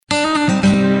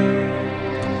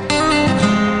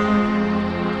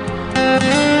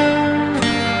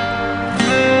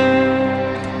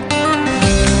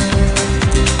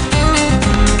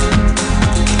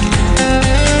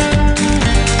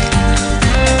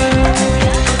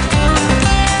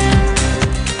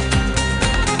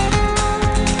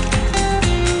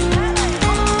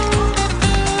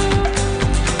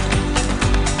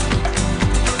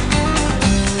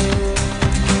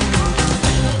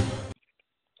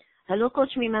Hello,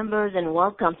 Coach Me members, and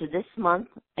welcome to this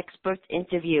month's expert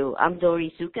interview. I'm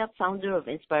Dori Suka, founder of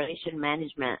Inspiration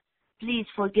Management. Please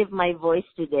forgive my voice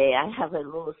today. I have a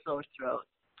little sore throat.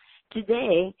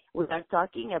 Today, we are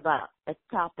talking about a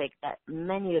topic that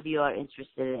many of you are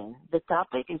interested in. The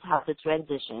topic is how to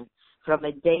transition from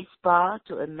a day spa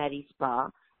to a Medi Spa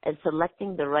and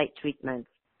selecting the right treatment.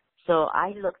 So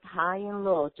I looked high and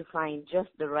low to find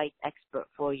just the right expert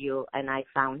for you, and I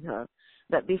found her.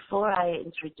 But before I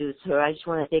introduce her, I just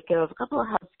want to take care of a couple of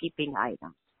housekeeping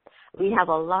items. We have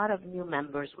a lot of new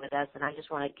members with us, and I just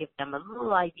want to give them a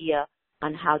little idea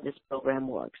on how this program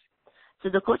works. So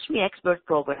the Coach Me Expert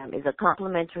program is a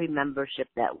complimentary membership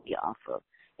that we offer.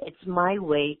 It's my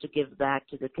way to give back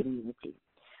to the community.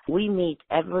 We meet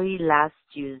every last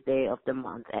Tuesday of the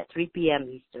month at 3 p.m.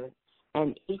 Eastern,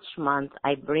 and each month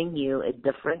I bring you a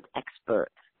different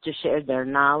expert to share their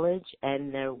knowledge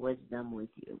and their wisdom with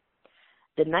you.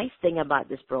 The nice thing about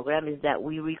this program is that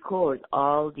we record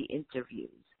all the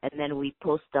interviews, and then we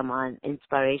post them on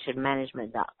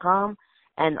inspirationmanagement.com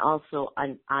and also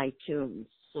on iTunes.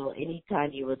 So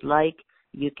anytime you would like,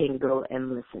 you can go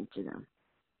and listen to them.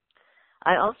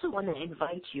 I also want to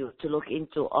invite you to look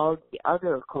into all the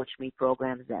other Coach Me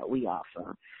programs that we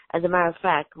offer. As a matter of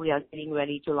fact, we are getting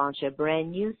ready to launch a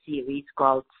brand new series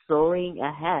called Soaring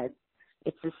Ahead.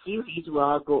 It's a series where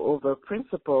I'll go over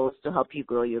principles to help you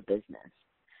grow your business.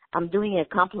 I'm doing a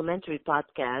complimentary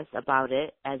podcast about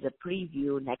it as a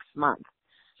preview next month.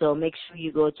 So make sure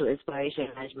you go to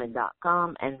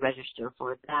inspirationmanagement.com and register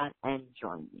for that and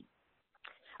join me.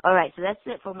 All right, so that's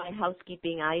it for my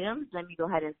housekeeping items. Let me go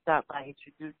ahead and start by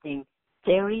introducing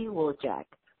Terry Wojak.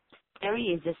 Terry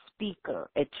is a speaker,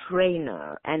 a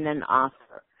trainer, and an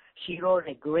author. She wrote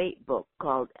a great book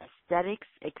called Aesthetics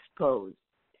Exposed.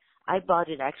 I bought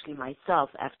it actually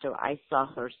myself after I saw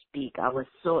her speak. I was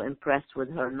so impressed with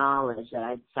her knowledge that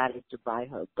I decided to buy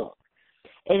her book.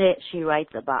 In it, she writes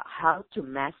about how to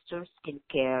master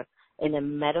skincare in a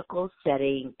medical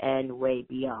setting and way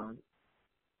beyond.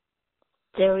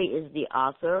 Terry is the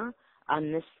author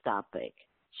on this topic.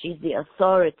 She's the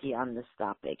authority on this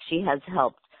topic. She has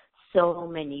helped so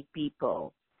many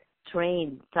people,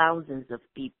 trained thousands of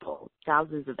people,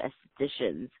 thousands of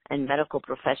estheticians and medical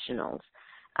professionals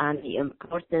on the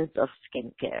importance of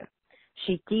skincare.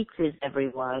 She teaches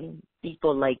everyone,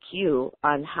 people like you,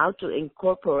 on how to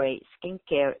incorporate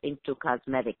skincare into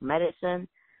cosmetic medicine,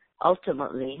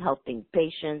 ultimately helping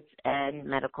patients and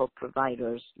medical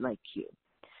providers like you.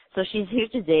 So she's here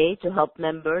today to help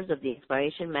members of the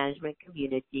Inspiration Management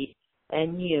community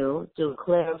and you to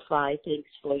clarify things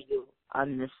for you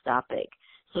on this topic.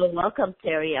 So welcome,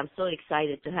 Terry. I'm so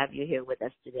excited to have you here with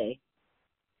us today.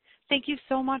 Thank you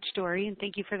so much, Dori, and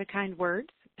thank you for the kind words.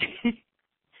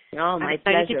 Oh, my I'm excited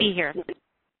pleasure to be here.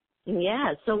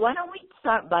 Yeah, so why don't we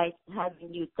start by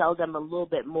having you tell them a little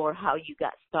bit more how you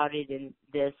got started in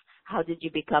this. How did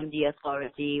you become the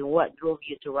authority? What drove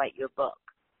you to write your book?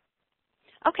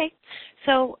 Okay,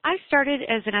 so I started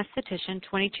as an esthetician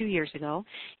 22 years ago,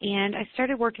 and I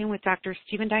started working with Dr.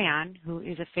 Stephen Dayan, who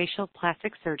is a facial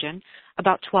plastic surgeon,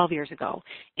 about 12 years ago.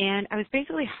 And I was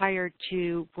basically hired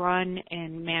to run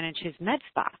and manage his med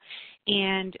spa.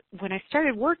 And when I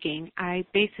started working,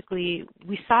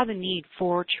 we saw the need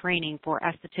for training for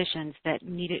estheticians that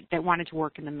wanted to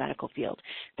work in the medical field.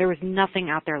 There was nothing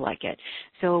out there like it.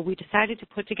 So we decided to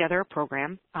put together a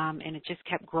program, and it just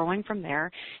kept growing from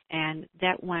there. And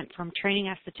that went from training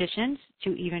estheticians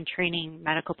to even training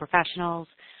medical professionals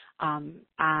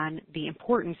on the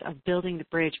importance of building the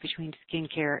bridge between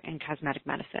skincare and cosmetic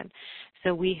medicine.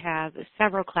 So we have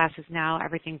several classes now,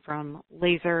 everything from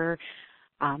laser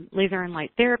and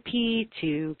light therapy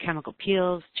to chemical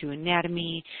peels to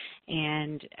anatomy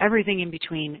and everything in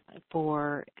between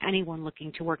for anyone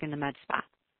looking to work in the med spa.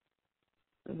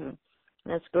 Mm-hmm.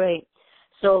 That's great.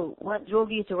 So what drove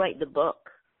you to write the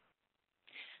book?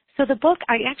 So the book,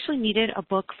 I actually needed a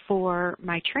book for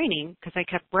my training because I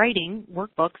kept writing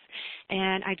workbooks,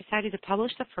 and I decided to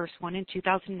publish the first one in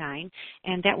 2009,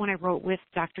 and that one I wrote with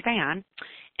Dr. Dayan.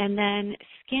 And then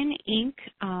Skin Inc.,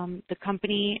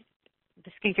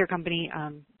 the skincare company,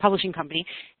 publishing company,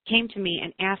 came to me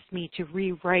and asked me to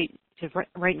write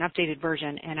an updated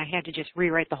version, and I had to just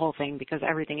rewrite the whole thing because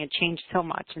everything had changed so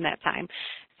much in that time.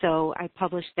 So I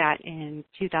published that in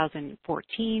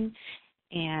 2014,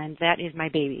 and that is my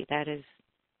baby. That is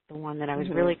the one that I was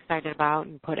really excited about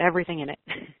and put everything in it.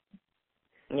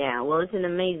 Yeah, well, it's an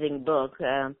amazing book.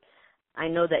 I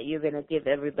know that you're going to give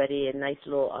everybody a nice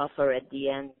little offer at the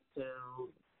end to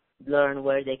learn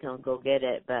where they can go get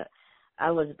it, but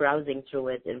I was browsing through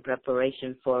it in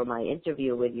preparation for my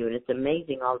interview with you, and it's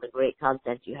amazing all the great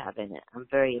content you have in it. I'm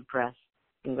very impressed.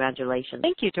 Congratulations.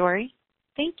 Thank you, Dory.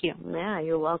 Thank you. Yeah,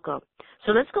 you're welcome.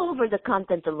 So let's go over the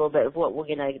content a little bit of what we're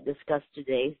going to discuss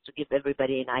today to give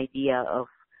everybody an idea of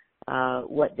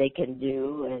what they can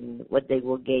do and what they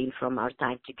will gain from our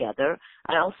time together.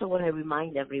 I also want to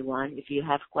remind everyone, if you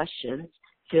have questions,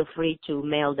 feel free to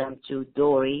mail them to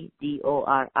Dory,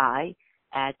 D-O-R-I,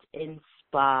 at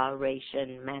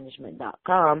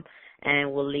inspirationmanagement.com,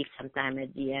 and we'll leave some time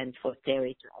at the end for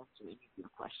Terry to answer any of your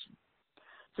questions.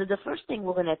 So the first thing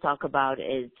we're going to talk about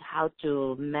is how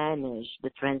to manage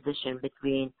the transition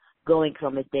between going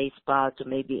from a day spa to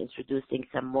maybe introducing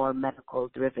some more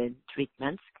medical-driven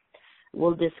treatments.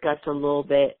 We'll discuss a little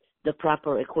bit the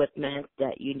proper equipment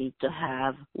that you need to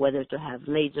have, whether to have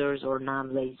lasers or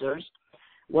non-lasers.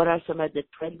 What are some of the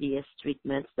trendiest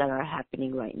treatments that are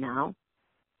happening right now?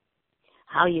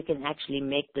 How you can actually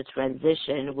make the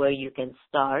transition, where you can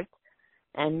start.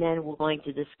 And then we're going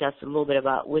to discuss a little bit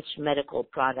about which medical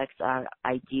products are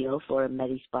ideal for a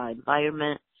Medi-Spa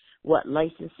environment, what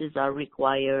licenses are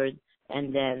required,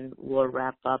 and then we'll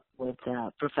wrap up with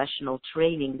professional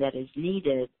training that is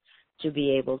needed to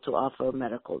be able to offer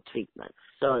medical treatment.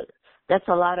 So that's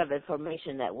a lot of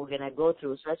information that we're going to go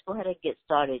through. So let's go ahead and get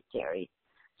started, Terry.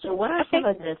 So what are some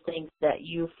of the things that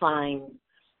you find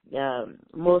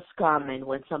most common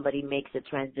when somebody makes a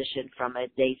transition from a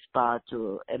day spa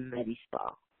to a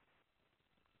Medi-Spa?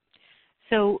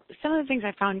 So some of the things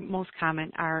I found most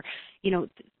common are,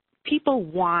 people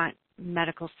want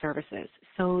medical services.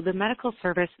 So the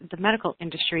medical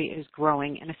industry is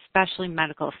growing, and especially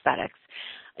medical aesthetics.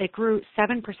 It grew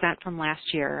 7% from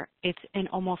last year. It's an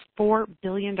almost $4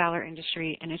 billion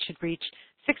industry, and it should reach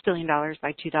 $6 billion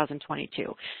by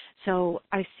 2022. So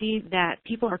I see that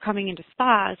people are coming into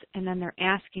spas, and then they're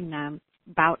asking them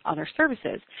about other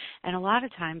services. And a lot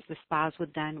of times the spas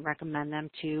would then recommend them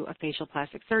to a facial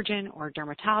plastic surgeon or a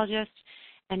dermatologist.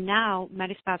 And now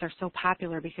Medi-Spas are so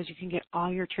popular because you can get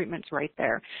all your treatments right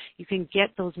there. You can get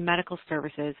those medical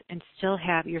services and still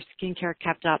have your skincare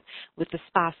kept up with the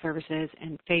spa services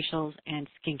and facials and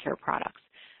skincare products.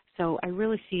 So I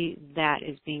really see that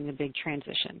as being a big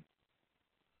transition.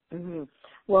 Mm-hmm.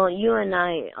 Well, you and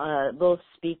I both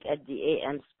speak at the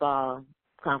AM Spa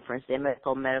conference, the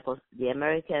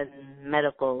American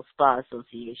Medical Spa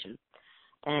Association.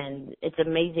 And it's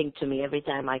amazing to me every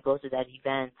time I go to that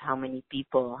event how many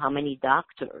people, how many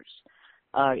doctors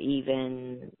are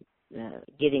even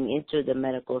getting into the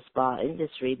medical spa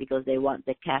industry because they want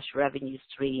the cash revenue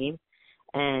stream.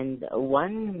 And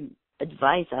one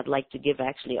advice I'd like to give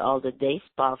actually all the day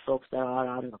spa folks that are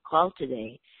on the call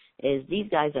today is these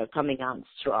guys are coming out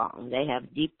strong. They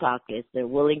have deep pockets. They're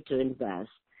willing to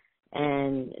invest.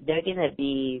 And they're going to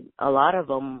be, a lot of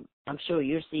them, I'm sure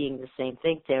you're seeing the same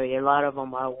thing, Terry. A lot of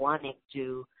them are wanting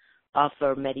to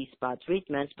offer Medi-Spa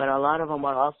treatments, but a lot of them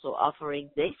are also offering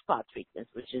day spa treatments,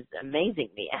 which is amazing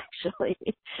me, actually.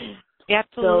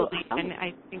 Absolutely, so, and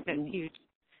I think that's huge.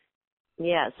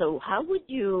 Yeah, so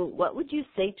what would you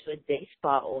say to a day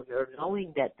spa owner,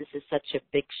 knowing that this is such a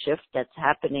big shift that's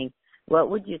happening?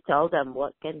 What would you tell them?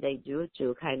 What can they do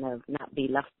to kind of not be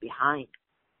left behind?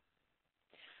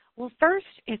 Well, first,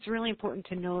 it's really important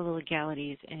to know the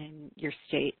legalities in your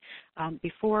state.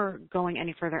 Before going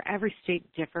any further, every state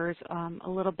differs a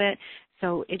little bit,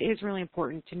 so it is really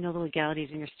important to know the legalities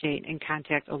in your state and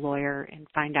contact a lawyer and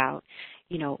find out,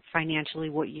 financially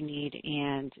what you need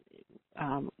and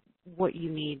what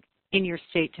you need in your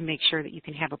state to make sure that you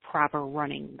can have a proper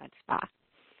running med spa.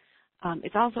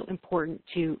 It's also important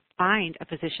to find a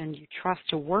physician you trust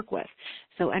to work with.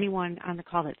 So anyone on the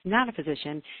call that's not a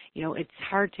physician, it's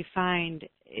hard to find.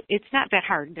 It's not that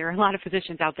hard. There are a lot of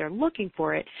physicians out there looking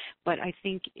for it, but I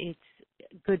think it's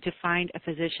good to find a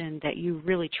physician that you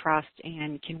really trust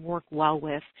and can work well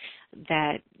with,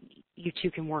 that you two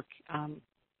can work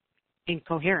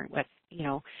incoherent with,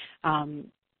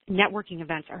 Networking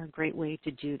events are a great way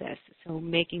to do this. So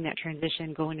making that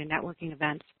transition, going to networking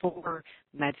events for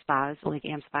med spas, like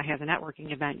AmSpa has a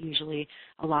networking event usually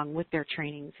along with their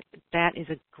trainings, that is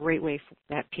a great way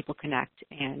that people connect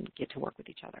and get to work with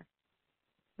each other.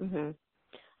 Mm-hmm.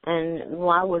 And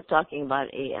while we're talking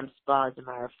about AM Spa, as a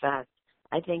matter of fact,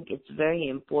 I think it's very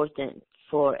important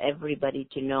for everybody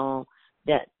to know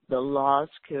that the laws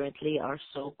currently are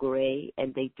so gray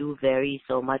and they do vary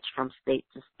so much from state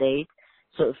to state.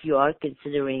 So if you are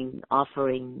considering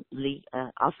offering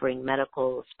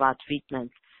medical spa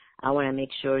treatments, I want to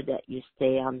make sure that you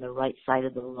stay on the right side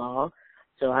of the law.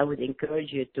 So I would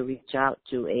encourage you to reach out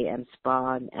to AM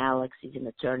Spa, and Alex is an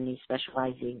attorney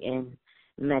specializing in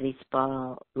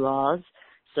Medi-Spa laws.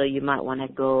 So you might want to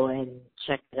go and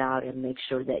check it out and make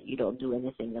sure that you don't do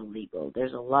anything illegal.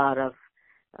 There's a lot of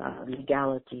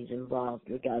legalities involved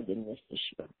regarding this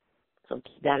issue. So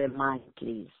keep that in mind,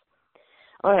 please.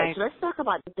 All right, so let's talk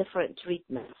about the different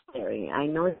treatments, Terry. I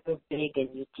know you're big and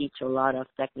you teach a lot of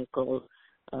technical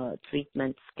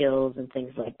treatment skills and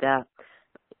things like that.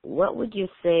 What would you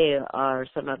say are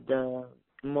some of the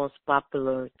most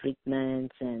popular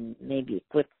treatments and maybe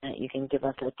equipment? You can give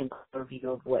us like an overview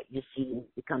of what you see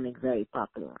becoming very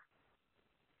popular.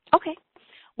 Okay.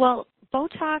 Well,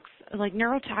 Botox, like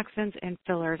neurotoxins and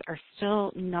fillers, are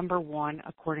still number one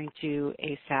according to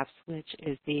ASAPS, which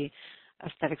is the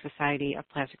Aesthetic Society of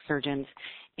Plastic Surgeons,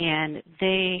 and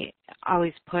they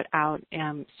always put out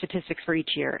statistics for each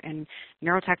year, and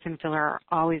neurotoxin filler are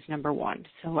always number one.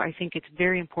 So I think it's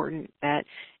very important that,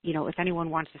 you know, if anyone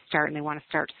wants to start and they want to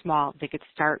start small, they could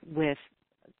start with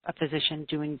a physician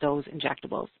doing those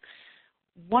injectables.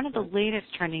 One of the latest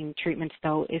trending treatments,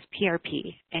 though, is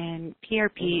PRP, and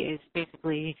PRP is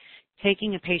basically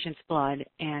taking a patient's blood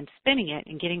and spinning it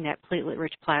and getting that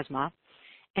platelet-rich plasma,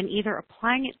 and either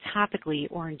applying it topically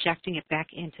or injecting it back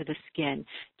into the skin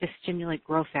to stimulate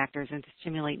growth factors and to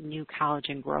stimulate new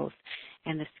collagen growth.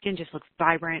 And the skin just looks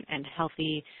vibrant and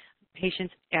healthy.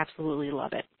 Patients absolutely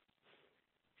love it.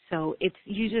 So it's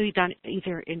usually done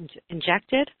either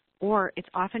injected, or it's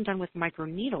often done with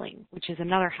microneedling, which is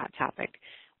another hot topic,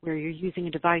 where you're using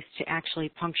a device to actually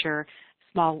puncture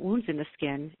small wounds in the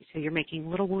skin. So you're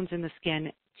making little wounds in the skin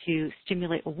to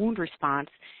stimulate a wound response,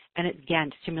 and again,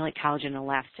 stimulate collagen and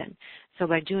elastin. So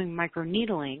by doing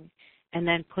microneedling and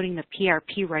then putting the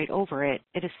PRP right over it,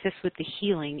 it assists with the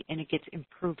healing and it gets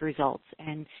improved results.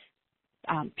 And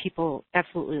people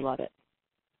absolutely love it.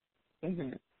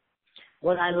 Mm-hmm.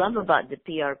 What I love about the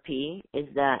PRP is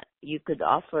that you could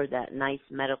offer that nice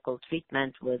medical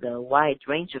treatment with a wide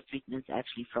range of treatments,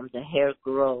 actually, from the hair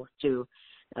growth to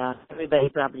everybody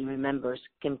probably remembers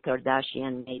Kim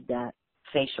Kardashian made that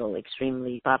facial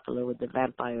extremely popular with the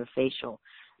vampire facial.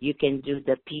 You can do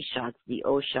the P shots, the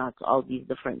O shots, all these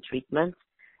different treatments.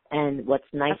 And what's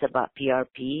nice about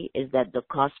PRP is that the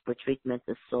cost per treatment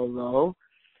is so low.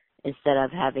 Instead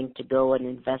of having to go and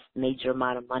invest major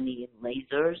amount of money in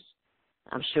lasers,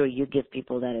 I'm sure you give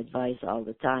people that advice all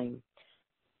the time.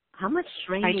 How much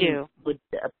training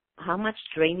how much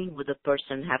training would a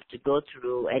person have to go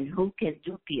through, and who can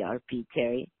do PRP,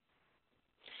 Terry?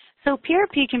 So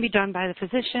PRP can be done by the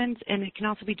physicians, and it can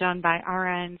also be done by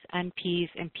RNs, NPs,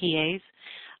 and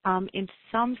PAs. In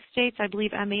some states, I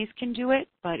believe MAs can do it,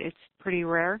 but it's pretty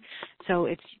rare. So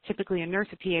it's typically a nurse,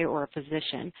 a PA, or a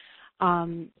physician.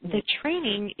 The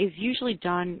training is usually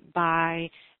done by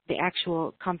the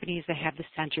actual companies that have the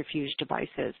centrifuge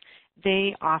devices.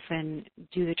 They often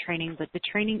do the training, but the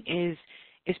training is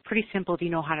pretty simple if you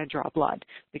know how to draw blood,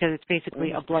 because it's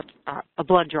basically a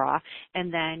blood draw,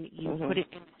 and then you put it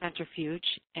in the centrifuge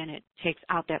and it takes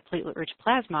out that platelet-rich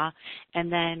plasma,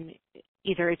 and then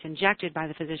either it's injected by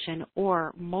the physician,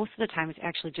 or most of the time it's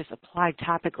actually just applied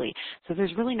topically. So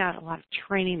there's really not a lot of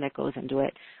training that goes into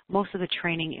it. Most of the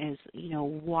training is, you know,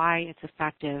 why it's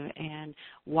effective and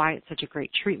why it's such a great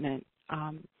treatment,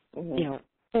 you know,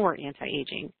 for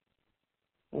anti-aging.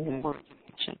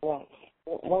 Well,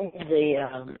 one of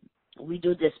the we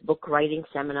do this book writing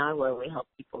seminar where we help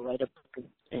people write a book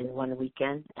in one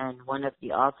weekend, and one of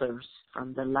the authors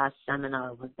from the last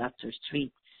seminar was Dr.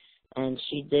 Street, and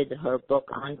she did her book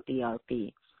on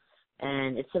PRP,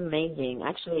 and it's amazing.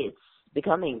 Actually, it's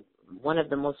becoming one of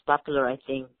the most popular, I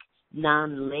think,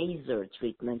 non-laser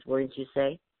treatments, wouldn't you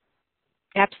say?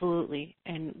 Absolutely,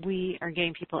 and we are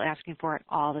getting people asking for it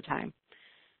all the time,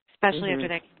 especially after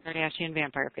that Kardashian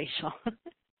vampire facial.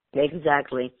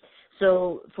 Exactly.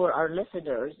 So for our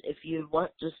listeners, if you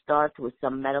want to start with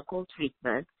some medical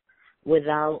treatment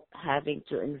without having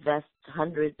to invest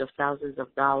hundreds of thousands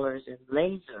of dollars in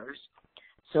lasers,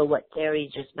 so what Terry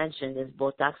just mentioned is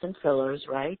Botox and fillers,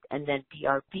 right? And then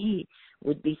PRP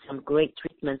would be some great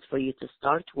treatments for you to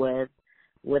start with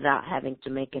without having to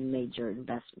make a major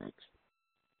investment.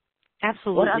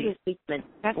 Absolutely.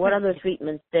 What other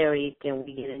treatments, Terry, can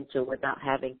we get into without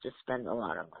having to spend a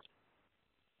lot of money?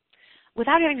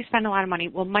 Without having to spend a lot of money,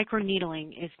 well,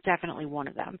 microneedling is definitely one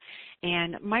of them.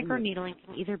 And microneedling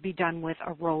can either be done with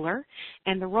a roller,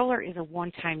 and the roller is a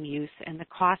one-time use, and the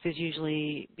cost is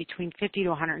usually between $50 to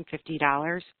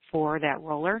 $150 for that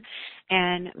roller.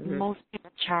 And most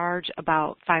people charge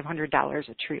about $500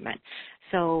 a treatment.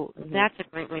 So Mhm. that's a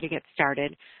great way to get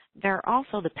started. There are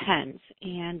also the pens,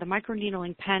 and the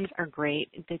microneedling pens are great.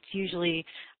 That's usually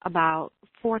about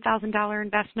 $4,000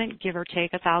 investment, give or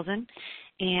take 1,000,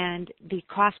 and the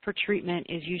cost per treatment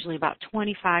is usually about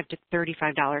 $25 to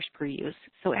 $35 per use.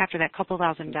 So after that couple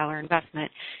 $1,000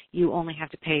 investment, you only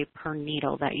have to pay per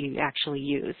needle that you actually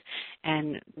use.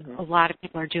 And Mhm. a lot of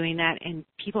people are doing that, and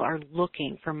people are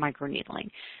looking for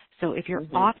microneedling. So if you're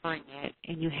Mhm. offering it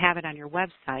and you have it on your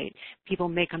website, people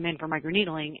may come in for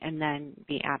microneedling and then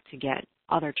be apt to get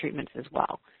other treatments as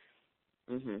well.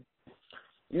 Mhm.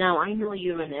 Now I know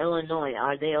you're in Illinois.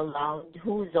 Are they allowed?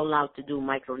 Who's allowed to do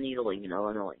microneedling in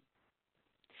Illinois?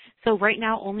 So right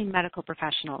now, only medical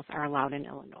professionals are allowed in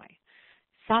Illinois.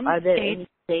 Some Are there states any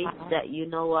states that you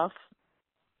know of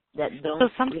that So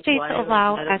don't some states require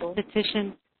allow medical?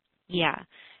 estheticians, yeah.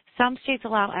 Some states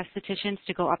allow estheticians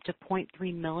to go up to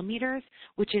 0.3 millimeters,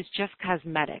 which is just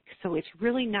cosmetic. So it's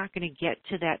really not going to get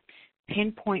to that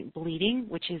pinpoint bleeding,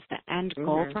 which is the end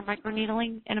goal Mhm. for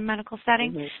microneedling in a medical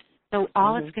setting. Mhm. So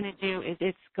all it's Mhm. going to do is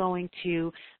it's going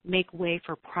to make way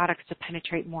for products to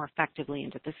penetrate more effectively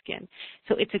into the skin.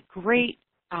 So it's a great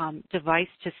device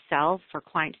to sell for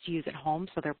clients to use at home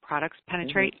so their products Mhm.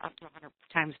 penetrate up to 100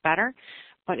 times better,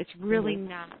 but it's really Mhm.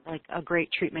 not like a great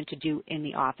treatment to do in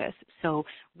the office. So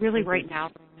really right Mhm. now,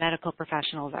 the medical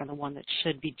professionals are the one that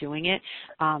should be doing it.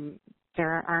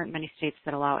 There aren't many states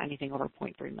that allow anything over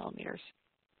 0.3 millimeters.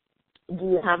 Do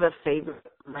you have a favorite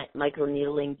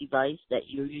microneedling device that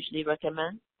you usually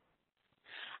recommend?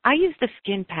 I use the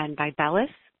Skin Pen by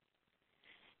Bellis.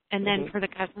 And then Mhm. for the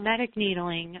cosmetic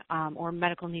needling or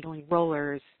medical needling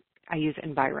rollers, I use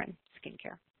Environ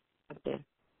skincare. Okay.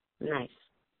 Nice.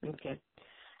 Okay.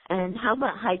 And how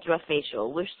about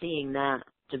hydrofacial? We're seeing that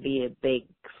to be a big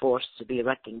force to be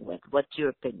reckoned with. What's your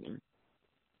opinion?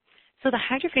 So the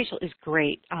hydrofacial is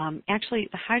great. Actually,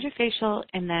 the hydrofacial,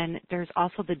 and then there's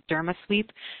also the DermaSweep,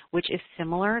 which is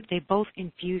similar. They both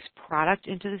infuse product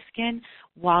into the skin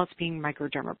while it's being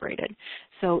microdermabrated.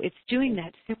 So it's doing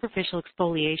that superficial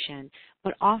exfoliation,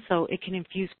 but also it can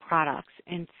infuse products.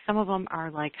 And some of them are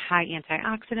like high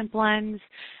antioxidant blends.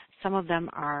 Some of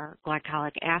them are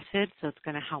glycolic acid, so it's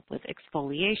going to help with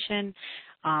exfoliation.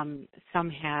 Some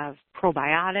have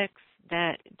probiotics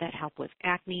that help with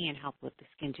acne and help with the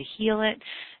skin to heal it.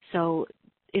 So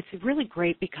it's really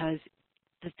great because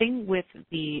the thing with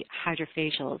the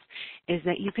hydrofacials is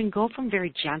that you can go from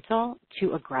very gentle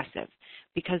to aggressive,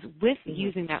 because with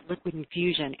using that liquid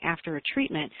infusion after a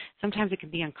treatment, sometimes it can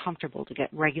be uncomfortable to get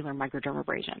regular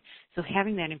microdermabrasion. So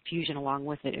having that infusion along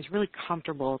with it is really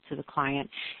comfortable to the client,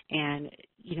 and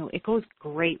it goes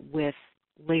great with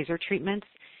laser treatments.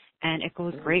 And it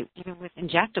goes great even with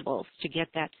injectables to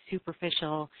get that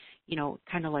superficial,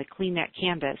 kind of like clean that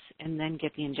canvas and then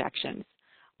get the injections.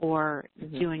 Or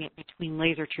doing it between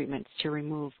laser treatments to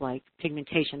remove like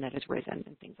pigmentation that has risen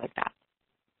and things like that.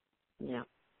 Yeah.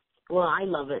 Well, I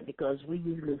love it because we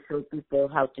usually show people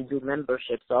how to do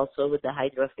memberships also with the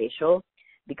hydrofacial,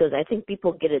 because I think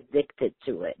people get addicted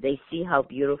to it. They see how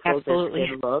beautiful Absolutely. their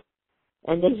skin looks,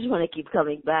 and they just want to keep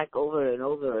coming back over and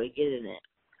over and getting it.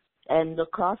 And the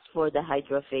cost for the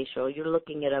hydrofacial, you're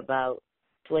looking at about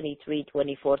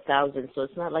 24,000. So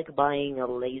it's not like buying a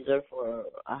laser for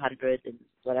 100 and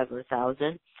whatever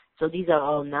thousand. So these are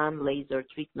all non-laser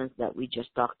treatments that we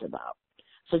just talked about.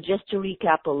 So just to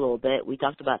recap a little bit, we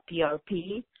talked about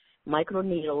PRP,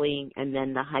 microneedling, and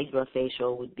then the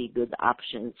hydrofacial would be good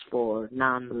options for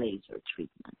non-laser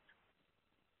treatment.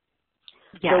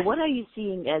 Yes. So what are you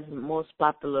seeing as most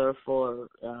popular for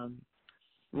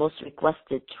most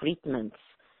requested treatments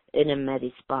in a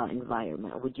Medi-Spa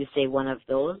environment? Would you say one of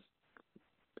those?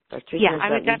 Or treatments I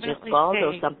would that we just definitely called, say,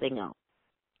 or something else?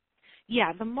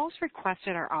 Yeah, the most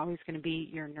requested are always going to be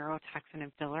your neurotoxin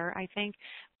and filler, I think.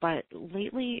 But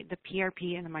lately, the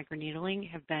PRP and the microneedling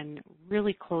have been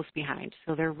really close behind,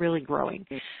 so they're really growing.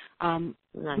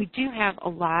 Nice. We do have a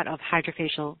lot of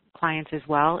hydrofacial clients as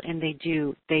well, and they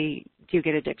do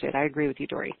get addicted. I agree with you,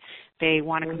 Dory. They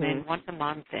want to come in once a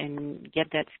month and get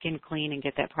that skin clean and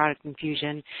get that product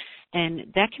infusion,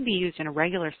 and that can be used in a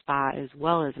regular spa as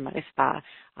well as a Medi Spa.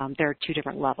 There are two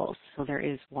different levels, so there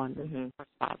is one per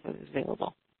spa that is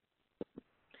available.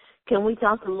 Can we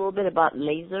talk a little bit about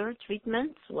laser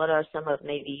treatments? What are some of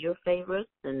maybe your favorites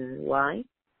and why?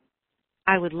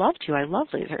 I would love to. I love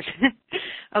lasers.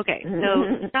 Okay,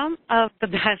 so some of the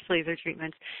best laser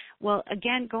treatments. Well,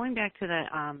 again, going back to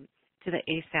the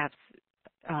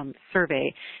ASAP's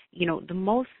survey, one of the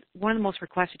most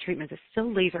requested treatments is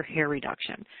still laser hair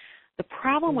reduction. The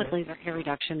problem with laser hair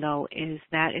reduction, though, is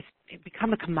that it's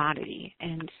become a commodity,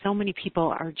 and so many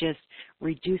people are just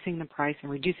reducing the price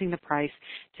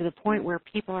to the point where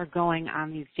people are going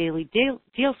on these daily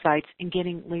deal sites and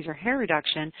getting laser hair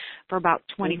reduction for about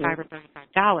 $25 or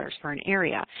 $35 for an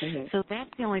area. So that's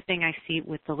the only thing I see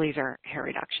with the laser hair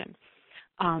reduction.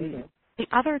 The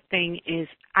other thing is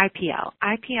IPL.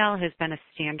 IPL has been a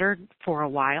standard for a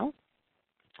while.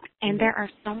 And there are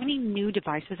so many new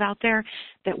devices out there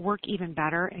that work even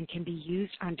better and can be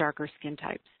used on darker skin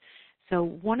types. So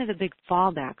one of the big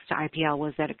fallbacks to IPL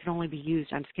was that it could only be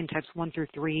used on skin types 1 through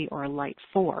 3 or a light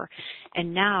 4.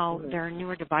 And now there are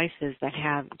newer devices that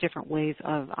have different ways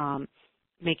of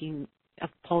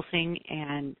pulsing,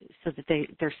 and so that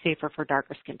they're safer for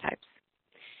darker skin types.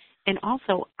 And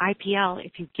also IPL,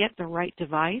 if you get the right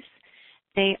device,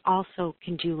 they also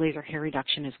can do laser hair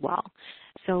reduction as well.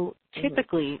 So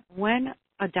typically when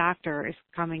a doctor is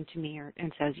coming to me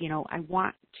and says, I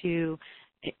want to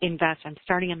invest, I'm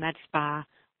starting a med spa,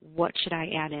 what should I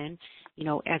add in?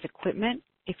 As equipment,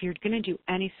 if you're going to do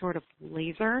any sort of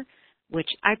laser, which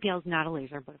IPL is not a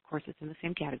laser, but of course it's in the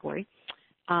same category.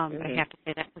 But I have to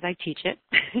say that because I teach it.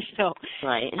 So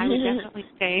I would definitely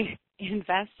say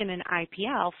invest in an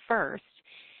IPL first.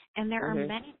 And there are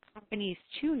many companies,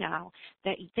 too, now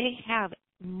that they have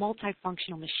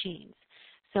multifunctional machines.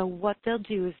 So what they'll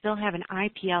do is they'll have an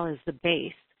IPL as the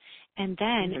base. And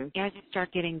then as you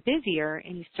start getting busier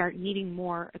and you start needing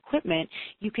more equipment,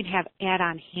 you can have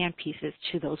add-on hand pieces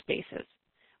to those bases,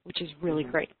 which is really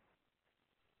great.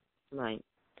 Right.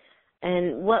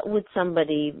 And what would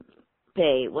somebody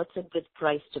pay? What's a good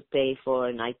price to pay for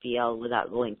an IPL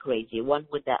without going crazy? One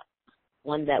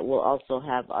that will also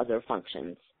have other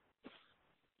functions.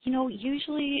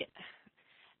 Usually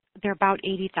they're about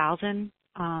 $80,000.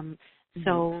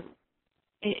 So,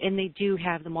 and they do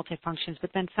have the multifunctions,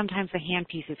 but then sometimes the hand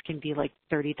pieces can be like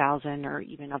 $30,000 or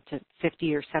even up to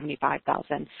 $50,000 or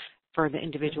 $75,000 for the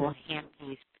individual hand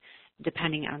piece,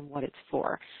 depending on what it's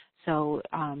for. So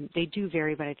they do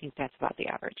vary, but I think that's about the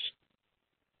average.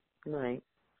 Right.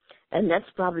 And that's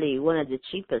probably one of the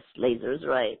cheapest lasers,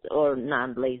 right? Or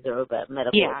non-laser, but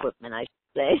medical equipment, I should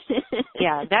say.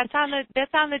 Yeah, that's on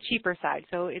the cheaper side.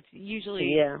 So it's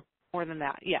usually more than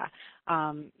that. Yeah.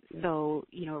 So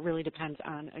it really depends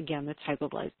on, again, the type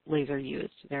of laser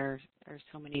used. There are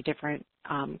so many different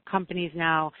companies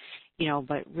now,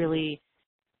 but really,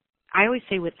 I always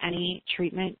say with any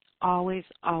treatment, always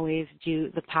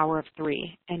do the power of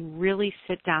 3 and really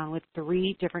sit down with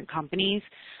 3 different companies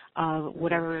of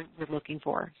whatever you're looking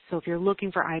for. So if you're looking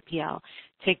for IPL,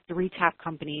 take 3 top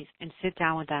companies and sit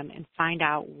down with them and find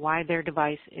out why their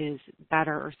device is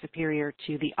better or superior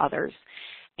to the others,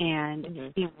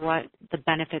 and see what the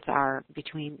benefits are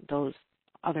between those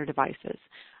other devices.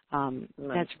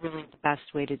 That's really the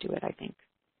best way to do it, I think.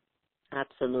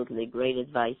 Absolutely. Great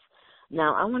advice.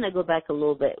 Now, I want to go back a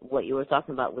little bit what you were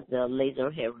talking about with the laser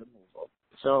hair removal.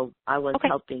 So I was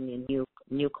helping a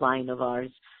new client of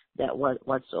ours that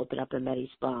wants to open up a med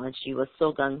spa, and she was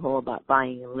so gung-ho about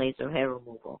buying a laser hair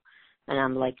removal. And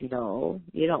I'm like, no,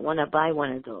 you don't want to buy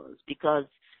one of those, because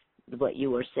what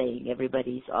you were saying,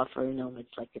 everybody's offering them.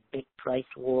 It's like a big price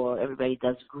war. Everybody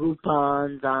does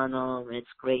Groupons on them.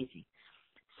 It's crazy.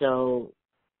 So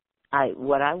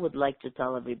what I would like to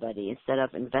tell everybody, instead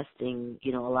of investing,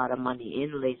 a lot of money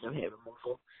in laser hair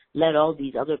removal, let all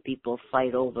these other people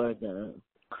fight over the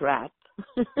crap.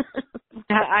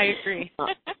 I agree.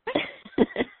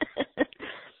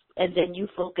 And then you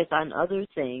focus on other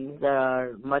things that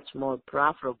are much more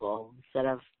profitable instead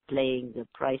of playing the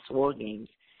price war games.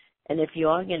 And if you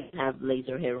are going to have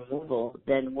laser hair removal,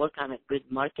 then work on a good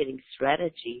marketing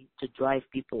strategy to drive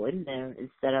people in there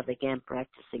instead of, again,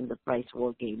 practicing the price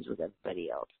war games with everybody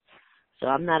else. So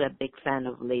I'm not a big fan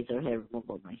of laser hair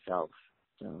removal myself.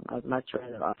 So I'd much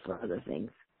rather offer other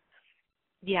things.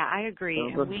 Yeah, I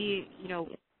agree. So, and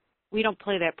we don't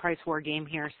play that price war game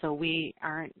here, so we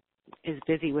aren't as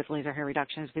busy with laser hair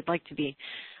reduction as we'd like to be.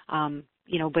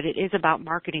 But it is about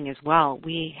marketing as well.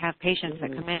 We have patients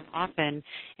that come in often,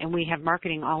 and we have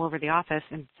marketing all over the office,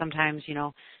 and sometimes,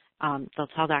 they'll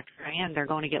tell Dr. Diane they're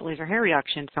going to get laser hair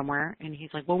reduction somewhere, and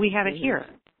he's like, well, we have it here.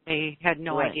 They had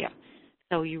no idea.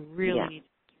 So you really need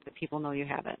to let people know you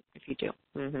have it if you do.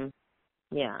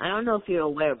 Yeah, I don't know if you're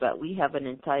aware, but we have an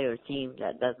entire team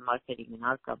that does marketing in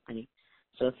our company.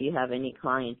 So if you have any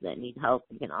clients that need help,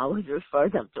 you can always refer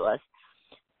them to us.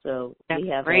 So we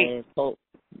have a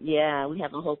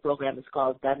whole program. It's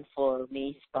called Done For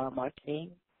Me Spa Marketing.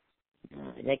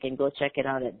 They can go check it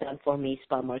out at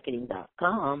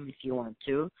doneformespamarketing.com if you want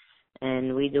to.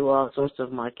 And we do all sorts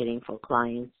of marketing for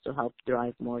clients to help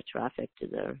drive more traffic to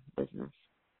their business.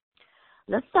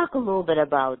 Let's talk a little bit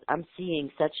about, I'm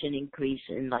seeing such an increase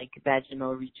in like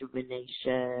vaginal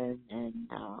rejuvenation and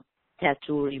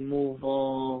tattoo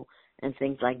removal and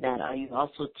things like that. Are you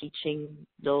also teaching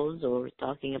those or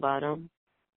talking about them?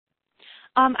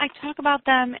 I talk about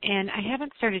them, and I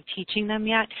haven't started teaching them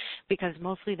yet because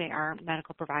mostly they are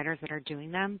medical providers that are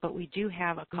doing them, but we do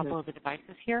have a couple of the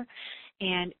devices here,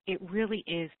 and it really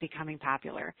is becoming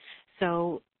popular.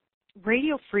 So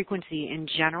radio frequency in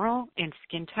general and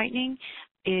skin tightening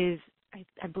is,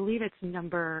 I believe it's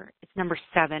number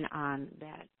 7 on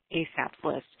that ASAP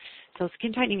list. So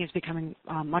skin tightening is becoming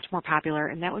much more popular,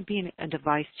 and that would be a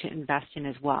device to invest in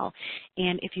as well.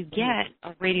 And if you get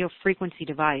a radio frequency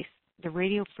device, the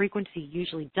radio frequency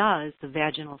usually does the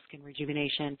vaginal skin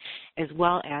rejuvenation as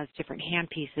well as different hand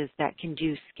pieces that can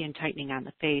do skin tightening on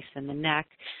the face and the neck.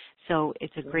 So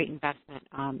it's a great investment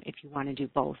if you want to do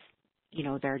both. You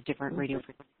know, there are different radio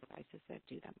frequency devices that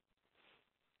do them.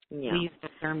 Yeah. We use the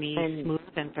Thermi Smooth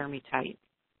and Thermi Tight.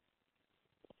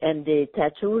 And the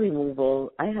tattoo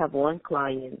removal, I have one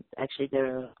client, actually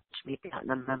they're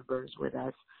platinum members with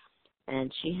us,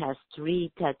 and she has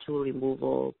 3 tattoo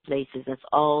removal places. That's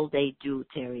all they do,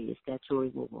 Terry, is tattoo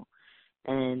removal.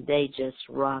 And they just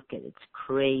rock it. It's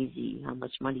crazy how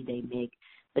much money they make.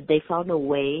 But they found a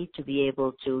way to be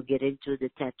able to get into the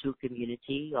tattoo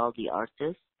community, all the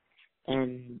artists,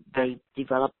 and they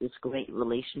developed this great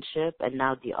relationship, and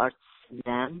now the arts in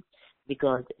them,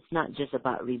 because it's not just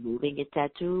about removing a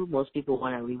tattoo. Most people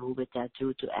want to remove a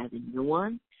tattoo to add a new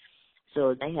one.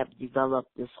 So they have developed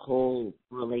this whole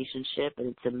relationship, and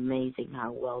it's amazing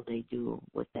how well they do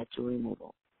with tattoo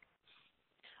removal.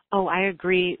 Oh, I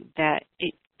agree that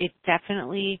it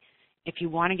definitely, if you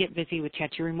want to get busy with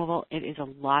tattoo removal, it is a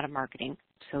lot of marketing.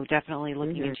 So definitely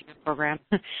looking into your program,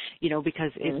 you know,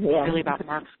 because it's really about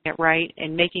marketing it right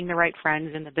and making the right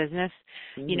friends in the business,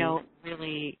 you know,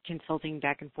 really consulting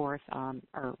back and forth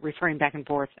or referring back and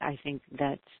forth. I think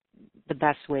that's the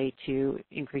best way to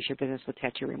increase your business with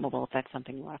tattoo removal if that's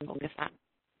something you want to focus on.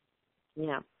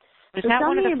 Yeah. Is that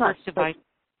one of the first devices?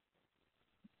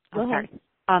 Go ahead.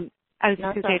 I was just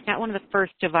going to say, it's not one of the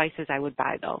first devices I would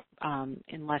buy, though,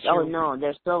 unless you... Oh, no,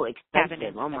 they're so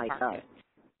expensive. Oh, my God.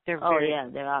 They're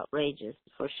outrageous,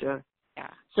 for sure. Yeah.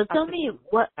 So tell me,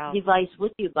 what device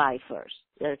would you buy first?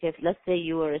 Like if, let's say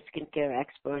you were a skincare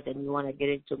expert and you want to get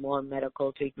into more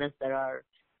medical treatments that are,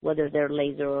 whether they're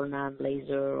laser or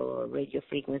non-laser or radio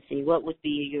frequency, what would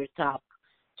be your top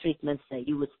treatments that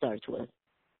you would start with?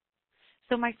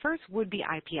 So my first would be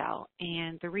IPL,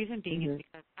 and the reason being is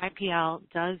because IPL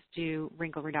does do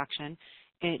wrinkle reduction.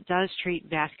 It does treat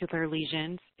vascular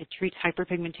lesions, it treats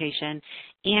hyperpigmentation,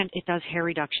 and it does hair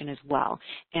reduction as well.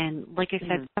 And like I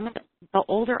said, some of the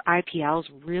older IPLs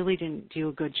really didn't do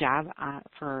a good job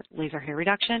for laser hair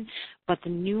reduction, but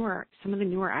some of the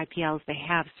newer IPLs, they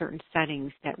have certain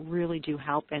settings that really do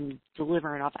help and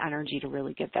deliver enough energy to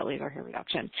really get that laser hair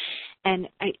reduction. And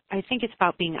I think it's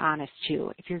about being honest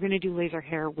too. If you're going to do laser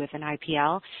hair with an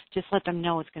IPL, just let them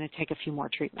know it's going to take a few more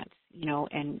treatments, you know,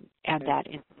 and add that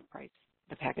into the price.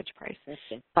 The package price.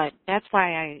 But that's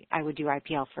why I would do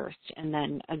IPL first, and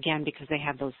then again because they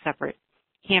have those separate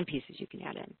hand pieces you can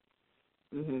add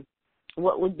in.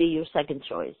 What would be your second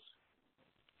choice?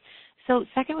 So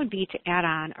second would be to add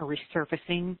on a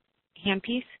resurfacing hand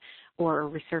piece or a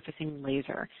resurfacing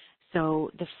laser.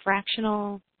 So the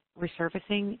fractional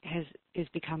resurfacing has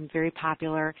become very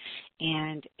popular,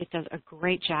 and it does a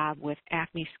great job with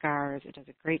acne scars. It does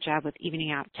a great job with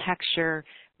evening out texture,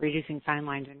 reducing fine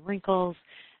lines and wrinkles.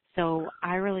 So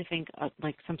I really think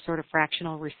like some sort of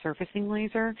fractional resurfacing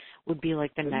laser would be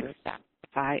like the next step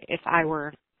if I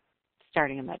were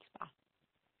starting a med spa.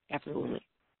 Absolutely.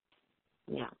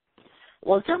 Yeah.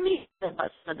 Well, tell me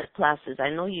about some of the classes. I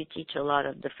know you teach a lot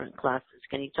of different classes.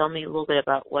 Can you tell me a little bit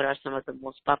about what are some of the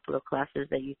most popular classes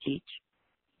that you teach?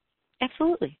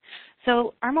 Absolutely.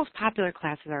 So our most popular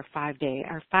classes are 5-day.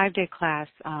 Our 5-day class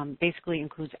basically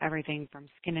includes everything from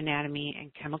skin anatomy and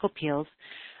chemical peels.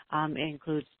 It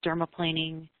includes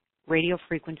dermaplaning, radio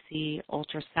frequency,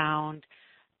 ultrasound,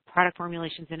 product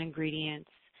formulations and ingredients,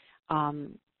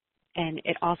 and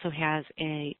it also has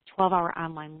a 12-hour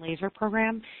online laser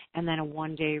program and then a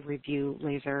 1-day review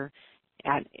laser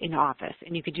in office.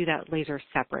 And you could do that laser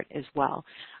separate as well.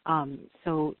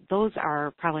 So those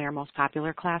are probably our most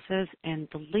popular classes, and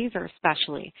the laser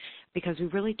especially, because we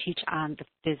really teach on the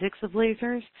physics of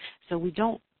lasers. So we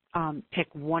don't pick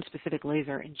one specific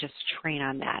laser and just train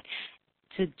on that.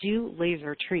 To do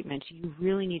laser treatment, you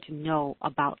really need to know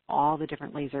about all the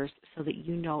different lasers so that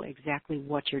you know exactly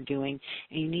what you're doing,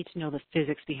 and you need to know the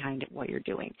physics behind it, what you're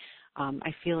doing.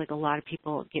 I feel like a lot of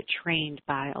people get trained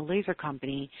by a laser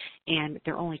company, and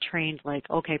they're only trained like,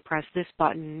 okay, press this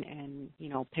button and,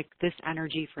 pick this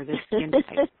energy for this skin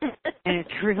type. And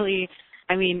it's really,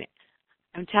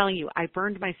 I'm telling you, I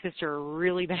burned my sister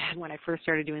really bad when I first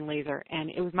started doing laser, and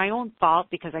it was my own fault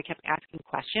because I kept asking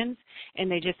questions, and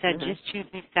they just said, just choose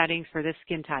these settings for this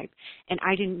skin type, and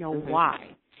I didn't know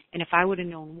why. And if I would have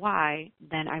known why,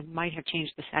 then I might have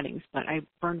changed the settings, but I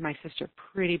burned my sister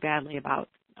pretty badly about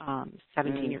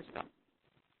 17 years ago.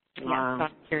 Wow. Yeah, so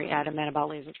I'm very adamant about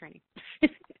laser training.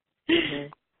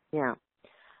 Yeah.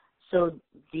 So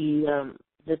the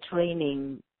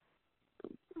training,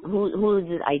 who is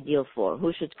it ideal for?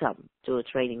 Who should come to a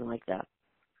training like that?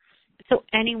 So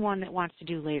anyone that wants to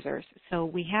do lasers. So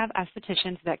we have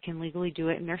estheticians that can legally do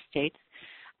it in their states.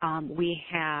 We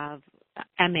have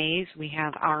MAs, we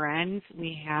have RNs,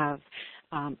 we have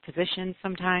physicians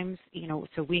sometimes,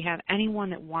 so we have anyone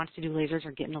that wants to do lasers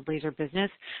or get in the laser business,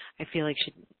 I feel like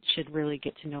should really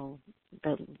get to know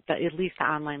the at least the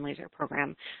online laser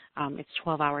program. It's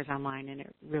 12 hours online, and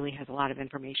it really has a lot of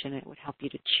information. It would help you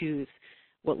to choose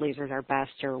what lasers are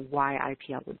best or why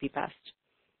IPL would be best.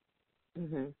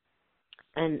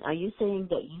 And are you saying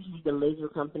that usually the laser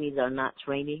companies are not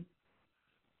training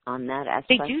on that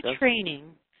aspect? They do training.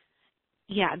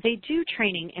 Yeah, they do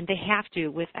training, and they have to.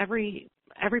 With every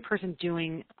person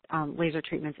doing laser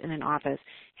treatments in an office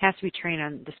has to be trained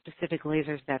on the specific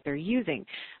lasers that they're using.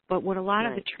 But what a lot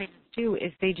of the trainers do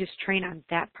is they just train on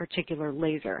that particular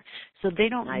laser. So they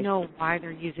don't know why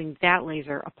they're using that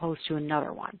laser opposed to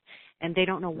another one. And they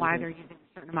don't know why they're using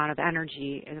a certain amount of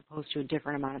energy as opposed to a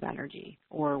different amount of energy,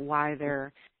 or why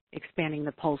they're expanding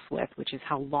the pulse width, which is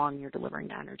how long you're delivering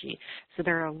the energy. So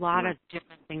there are a lot of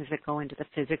different things that go into the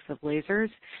physics of lasers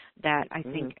that I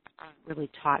think are really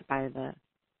taught by the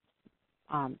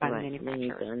manufacturers.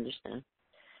 You can understand.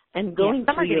 And going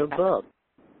through your book,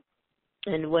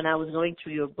 and when I was going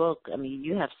through your book,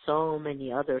 you have so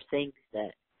many other things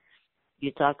that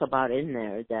you talk about in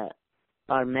there that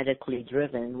are medically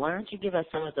driven. Why don't you give us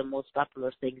some of the most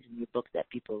popular things in your book that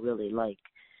people really like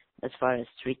as far as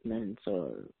treatments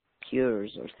or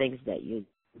cures or things that you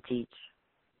teach?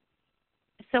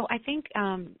 So I think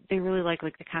they really like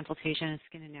the consultation and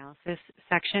skin analysis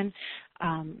section,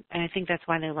 and I think that's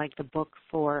why they like the book.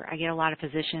 I get a lot of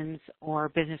physicians or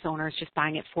business owners just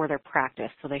buying it for their practice,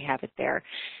 so they have it there.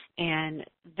 And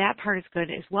that part is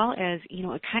good, as well as,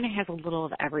 it kind of has a little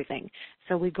of everything.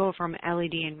 So we go from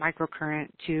LED and microcurrent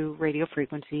to radio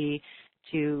frequency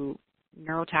to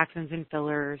neurotoxins and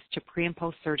fillers to pre- and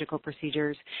post-surgical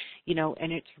procedures,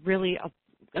 and it's really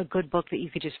a good book that you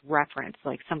could just reference.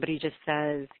 Like somebody just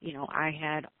says, I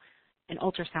had an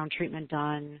ultrasound treatment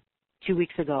done 2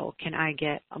 weeks ago. Can I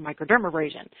get a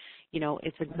microdermabrasion?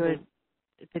 It's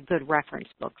a good reference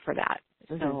book for that.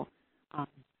 So, I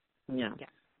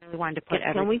really wanted to put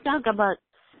Can we talk about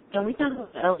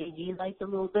LED lights a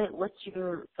little bit? What's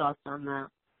your thoughts on that?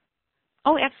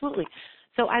 Oh, absolutely.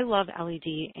 So I love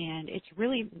LED, and it's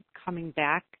really coming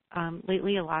back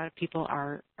lately. A lot of people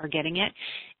are getting it,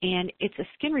 and it's a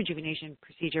skin rejuvenation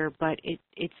procedure, but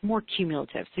it's more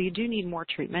cumulative. So you do need more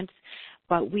treatments,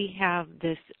 but we have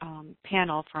this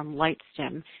panel from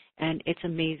LightStim, and it's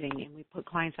amazing, and we put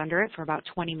clients under it for about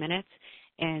 20 minutes,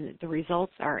 and the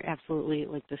results are absolutely,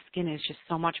 the skin is just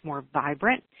so much more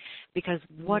vibrant, because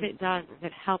what it does is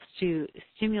it helps to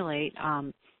stimulate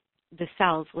the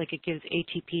cells, it gives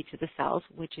ATP to the cells,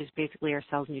 which is basically our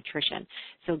cells' nutrition.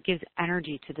 So it gives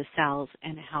energy to the cells,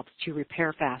 and it helps to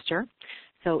repair faster.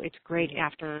 So it's great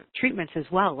after treatments as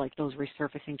well, like those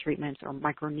resurfacing treatments or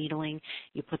microneedling.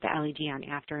 You put the LED on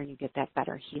after, and you get that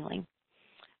better healing.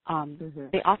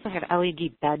 They also have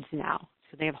LED beds now.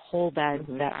 So they have whole beds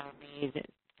that are made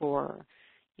for,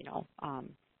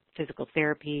 physical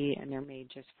therapy, and they're made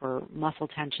just for muscle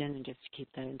tension and just to keep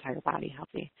the entire body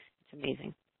healthy. It's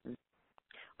amazing.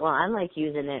 Well, I like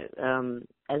using it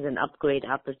as an upgrade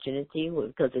opportunity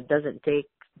because it doesn't take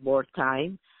more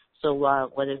time. So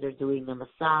whether they're doing a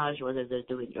massage, whether they're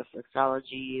doing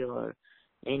reflexology or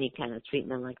any kind of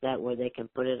treatment like that where they can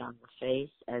put it on the face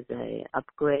as a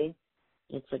upgrade,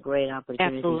 it's a great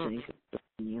opportunity. Absolutely.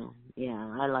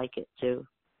 Yeah, I like it too.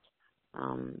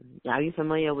 Are you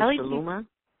familiar with the Luma?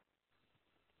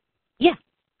 Yeah,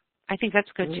 I think that's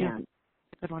good too. Yeah.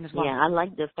 Good one as well. Yeah, I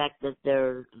like the fact that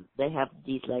they have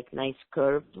these nice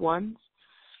curved ones.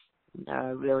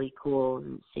 They're really cool,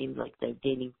 and it seems like they're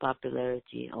gaining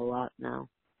popularity a lot now.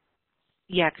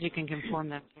 Yeah, because you can conform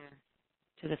them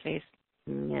to the face.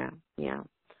 Yeah.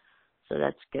 So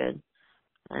that's good.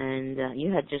 And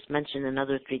you had just mentioned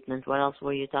another treatment. What else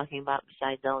were you talking about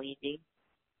besides LED?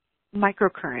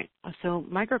 Microcurrent. So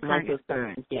microcurrent is,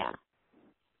 Microcurrent, yeah.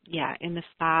 yeah, in the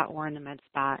spa or in the med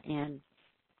spa. And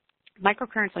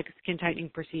microcurrent's like a skin tightening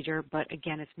procedure, but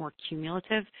again, it's more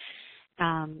cumulative.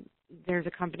 There's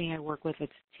a company I work with,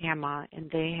 it's Tama,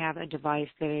 and they have a device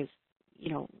that is,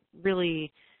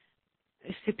 really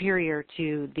superior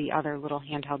to the other little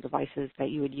handheld devices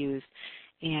that you would use.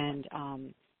 And,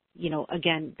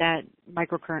 again, that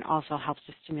microcurrent also helps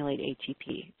to stimulate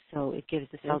ATP. So it gives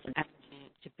the cells an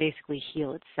energy to basically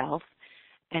heal itself,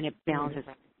 and it balances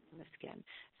in the skin.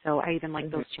 So I even like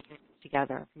those two things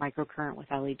together, microcurrent with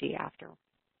LED after.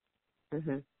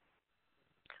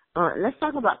 Let's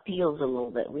talk about peels a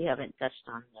little bit. We haven't touched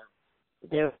on them.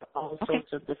 There are all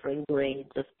sorts of different grades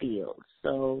of peels.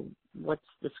 So what's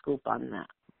the scoop on that?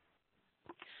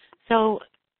 So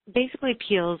basically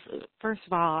peels, first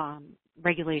of all,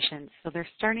 regulations. So they're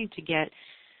starting to get,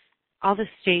 all the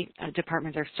state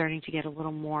departments are starting to get a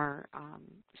little more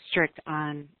strict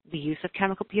on the use of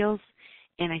chemical peels.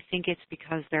 And I think it's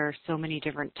because there are so many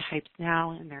different types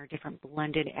now, and there are different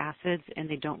blended acids, and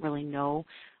they don't really know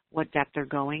what depth they're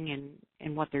going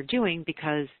and what they're doing,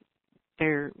 because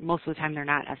most of the time they're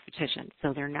not estheticians,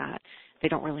 so they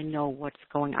don't really know what's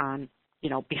going on,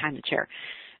 behind the chair.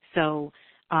 So,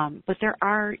 but there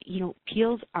are,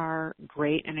 peels are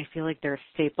great, and I feel like they're a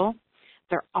staple.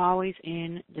 They're always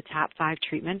in the top 5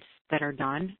 treatments that are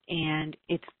done, and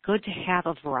it's good to have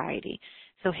a variety.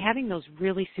 So having those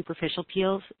really superficial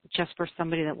peels just for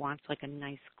somebody that wants like a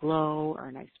nice glow or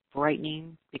a nice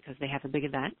brightening because they have a big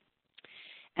event.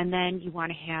 And then you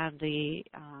want to have the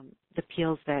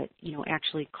peels that,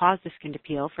 actually cause the skin to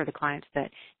peel for the clients that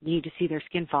need to see their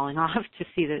skin falling off to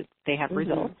see that they have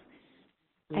results.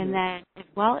 And then as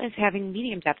well as having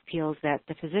medium depth peels that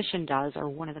the physician does or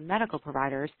one of the medical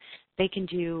providers, they can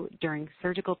do during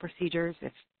surgical procedures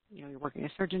if, you're working in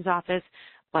a surgeon's office,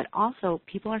 but also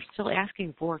people are still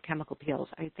asking for chemical peels.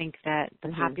 I think that the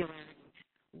popularity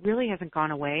really hasn't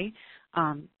gone away.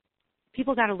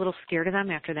 People got a little scared of them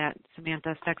after that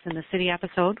Samantha Sex and the City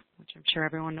episode, which I'm sure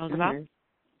everyone knows about.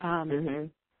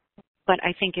 But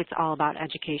I think it's all about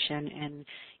education and,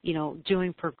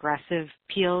 doing progressive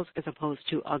peels as opposed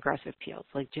to aggressive peels,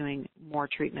 like doing more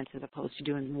treatments as opposed to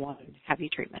doing one heavy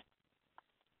treatment.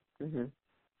 It's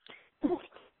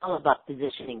all about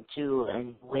positioning, too,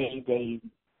 and the way they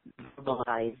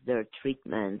verbalize their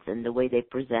treatments and the way they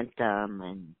present them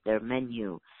and their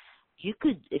menu. You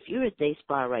could, if you're at Day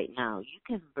Spa right now, you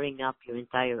can bring up your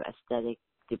entire aesthetic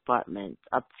department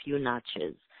up a few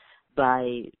notches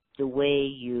by the way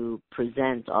you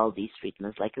present all these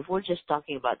treatments. Like if we're just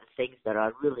talking about the things that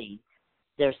are really,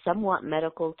 they're somewhat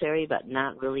medical, Terry, but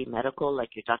not really medical, like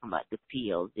you're talking about the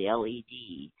peels, the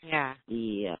LED,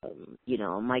 the,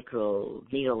 micro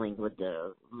needling with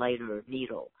the lighter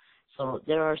needle. So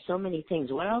there are so many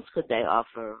things. What else could they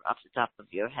offer off the top of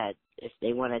your head if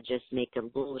they want to just make a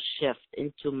little shift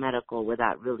into medical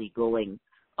without really going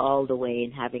all the way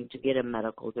and having to get a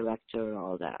medical director and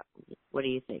all that? What do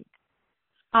you think?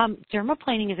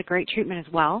 Dermaplaning is a great treatment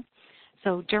as well.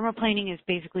 So dermaplaning is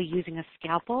basically using a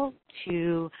scalpel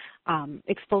to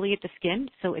exfoliate the skin.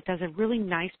 So it does a really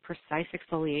nice, precise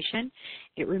exfoliation.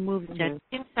 It removes dead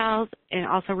skin cells and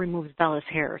also removes vellus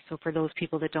hair. So for those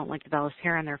people that don't like the vellus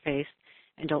hair on their face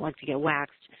and don't like to get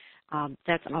waxed,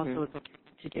 that's also a good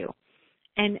thing to do.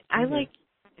 And I like,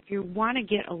 if you want to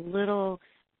get a little,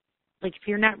 like if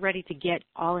you're not ready to get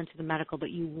all into the medical, but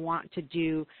you want to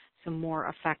do some more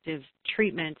effective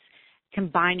treatments,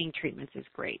 combining treatments is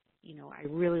great. I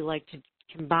really like to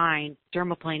combine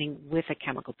dermaplaning with a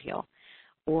chemical peel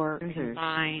or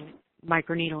combine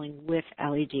microneedling with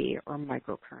LED or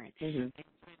microcurrent. And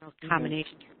those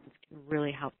combination treatments can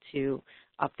really help to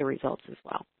up the results as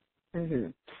well.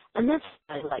 And that's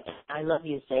I love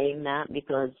you saying that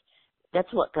because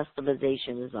that's what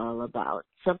customization is all about.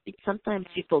 Sometimes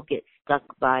people get stuck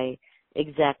by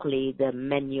exactly the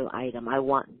menu item. I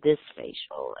want this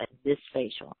facial and this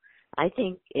facial. I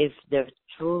think if they're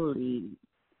truly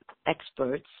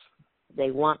experts,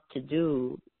 they want to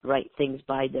do right things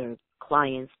by their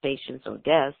clients, patients, or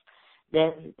guests,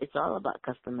 then it's all about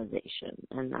customization.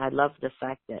 And I love the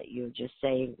fact that you're just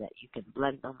saying that you can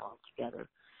blend them all together.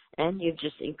 And you've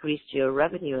just increased your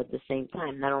revenue at the same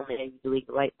time. Not only are you doing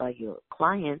right by your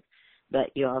clients,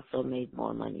 but you also made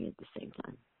more money at the same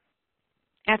time.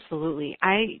 Absolutely.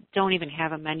 I don't even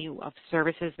have a menu of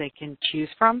services they can choose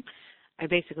from. I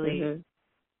basically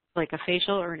like a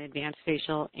facial or an advanced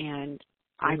facial, and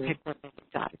I pick what it's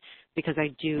done because I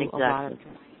do a lot of it,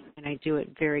 and I do it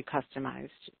very customized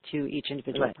to each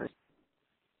individual person.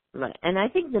 Right. And I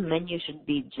think the menu should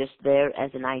be just there as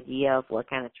an idea of what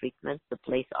kind of treatments the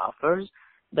place offers,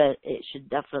 but it should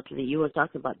definitely, you were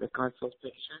talking about the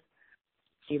consultation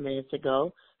a few minutes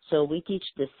ago. So we teach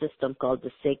this system called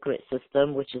the Sacred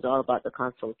System, which is all about the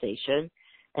consultation.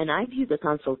 And I view the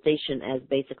consultation as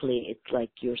basically it's like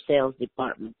your sales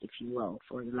department, if you will,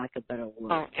 for lack of a better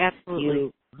word. Oh,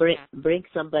 absolutely. You bring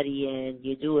somebody in,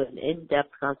 you do an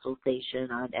in-depth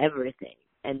consultation on everything,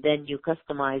 and then you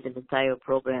customize an entire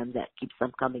program that keeps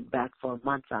them coming back for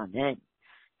months on end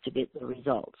to get the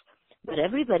results. But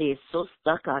everybody is so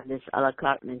stuck on this a la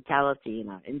carte mentality in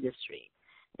our industry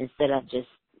instead of just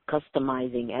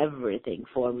customizing everything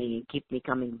for me and keep me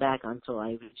coming back until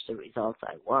I reach the results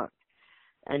I want.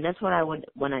 And that's what I would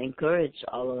want to encourage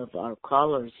all of our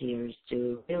callers here is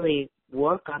to really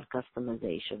work on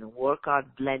customization and work on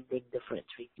blending different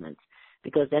treatments,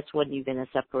 because that's when you're going to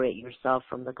separate yourself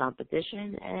from the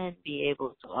competition and be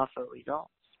able to offer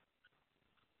results.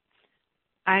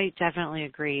 I definitely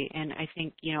agree. And I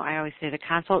think, I always say the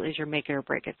consult is your make it or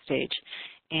break it stage.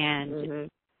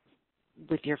 And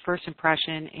with your first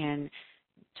impression and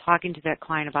talking to that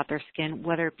client about their skin,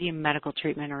 whether it be a medical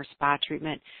treatment or a spa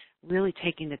treatment, really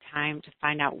taking the time to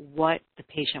find out what the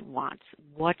patient wants,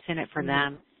 what's in it for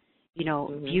them,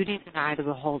 beauty is in the eye of the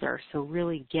beholder. So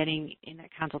really getting in that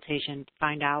consultation,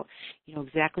 find out,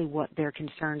 exactly what their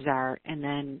concerns are, and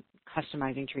then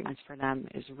customizing treatments for them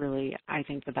is really, I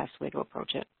think, the best way to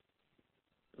approach it.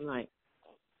 Right.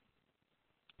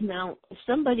 Now, if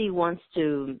somebody wants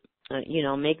to,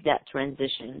 make that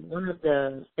transition, one of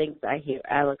the things I hear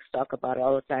Alex talk about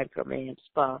all the time from AM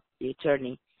Spa, the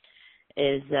attorney,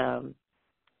 is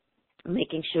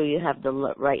making sure you have the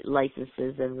right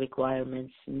licenses and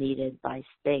requirements needed by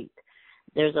state.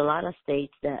 There's a lot of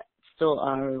states that still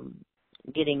are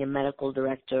getting a medical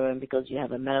director, and because you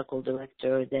have a medical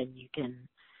director, then you can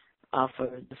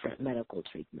offer different medical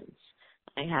treatments.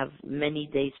 I have many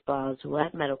day spas who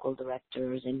have medical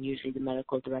directors, and usually the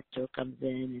medical director comes in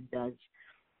and does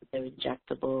their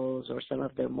injectables or some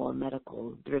of their more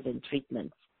medical-driven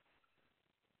treatments.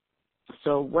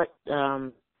 So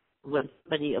when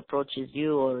somebody approaches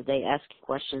you or they ask you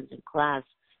questions in class,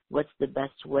 what's the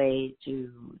best way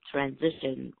to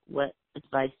transition? What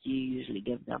advice do you usually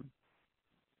give them?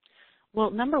 Well,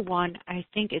 number one, I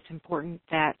think it's important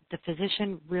that the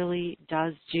physician really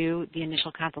does do the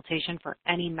initial consultation for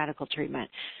any medical treatment.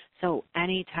 So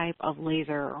any type of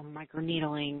laser or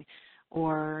microneedling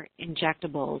or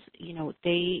injectables,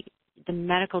 the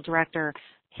medical director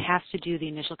has to do the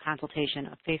initial consultation,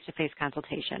 a face-to-face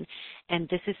consultation. And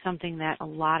this is something that a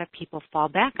lot of people fall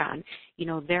back on.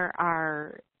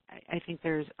 I think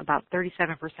there's about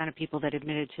 37% of people that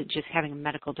admitted to just having a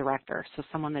medical director, so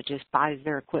someone that just buys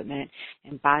their equipment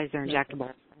and buys their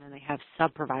injectables, and then they have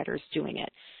sub-providers doing it.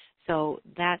 So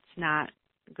that's not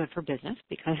good for business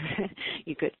because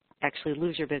you could actually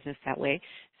lose your business that way.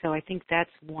 So I think that's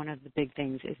one of the big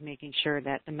things is making sure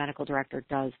that the medical director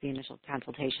does the initial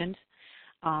consultations.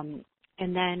 And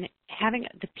then having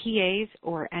the PAs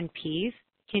or NPs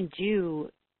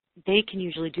they can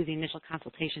usually do the initial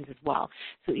consultations as well.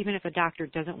 So even if a doctor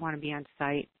doesn't want to be on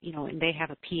site, and they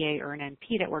have a PA or an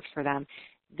NP that works for them,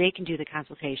 they can do the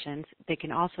consultations. They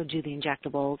can also do the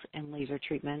injectables and laser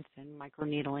treatments and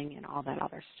microneedling and all that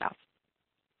other stuff.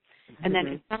 And then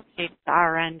in some cases, the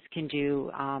RNs can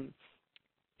do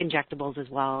injectables as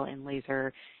well and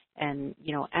laser. And,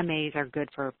 MAs are good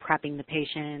for prepping the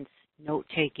patients,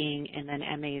 note-taking, and then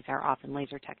MAs are often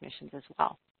laser technicians as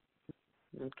well.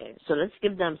 Okay, so let's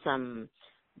give them some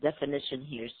definition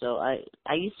here. So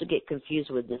I used to get confused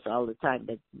with this all the time,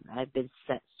 but I've been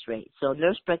set straight. So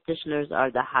nurse practitioners are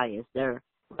the highest. They're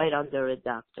right under a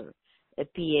doctor. A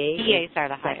PAs are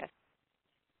the highest.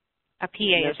 A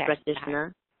PA nurse is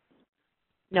practitioner?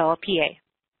 No, a PA.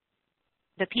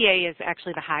 The PA is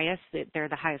actually the highest. They're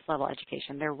the highest level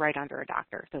education. They're right under a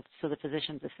doctor, so the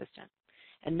physician's assistant.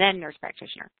 And then nurse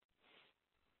practitioner.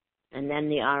 And then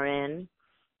the RN.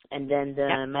 And then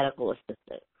the medical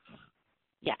assistant.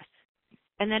 Yes.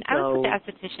 And then I would put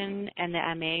the esthetician and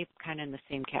the MA kind of in the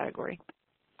same category.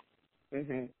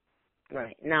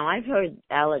 Right. Now, I've heard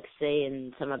Alex say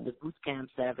in some of the boot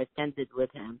camps that I've attended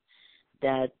with him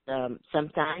that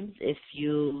sometimes if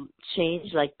you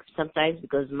change, like sometimes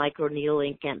because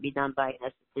microneedling can't be done by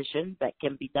an esthetician, that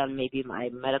can be done maybe by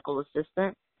a medical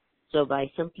assistant. So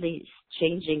by simply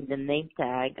changing the name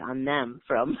tag on them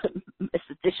from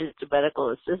esthetician to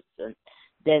medical assistant,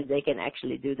 then they can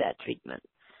actually do that treatment.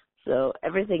 So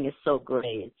everything is so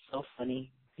great. It's so funny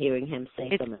hearing him say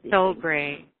some of these things. It's so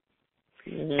great.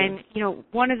 And,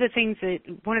 one of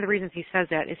the reasons he says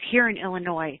that is here in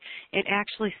Illinois, it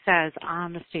actually says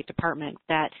on the State Department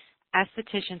that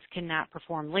estheticians cannot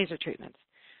perform laser treatments.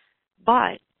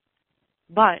 But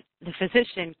but the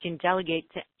physician can delegate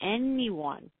to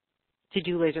anyone to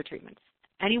do laser treatments,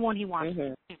 anyone he wants.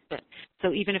 Mm-hmm.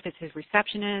 So even if it's his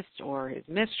receptionist or his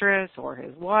mistress or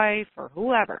his wife or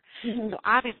whoever. Mm-hmm. So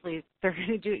obviously they're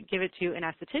going to give it to an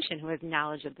esthetician who has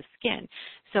knowledge of the skin.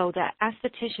 So that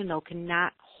esthetician, though,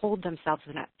 cannot hold themselves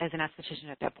as an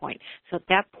esthetician at that point. So at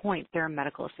that point, they're a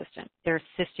medical assistant. They're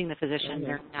assisting the physician. Mm-hmm.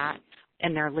 They're not,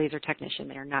 and they're a laser technician.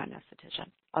 They are not an esthetician.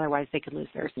 Otherwise, they could lose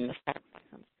their Mm-hmm. aesthetic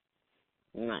license.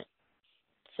 Right.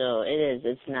 So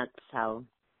it's not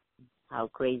how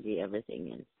crazy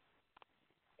everything is.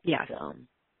 Yes. So,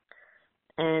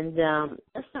 and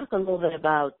let's talk a little bit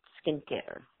about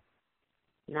skincare.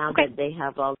 Now Okay. that they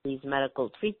have all these medical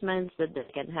treatments that they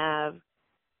can have,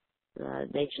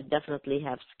 they should definitely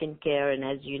have skincare. And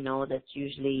as you know, that's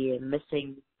usually a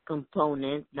missing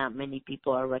component. Not many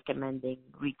people are recommending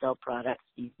retail products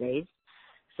these days.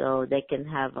 So they can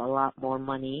have a lot more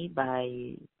money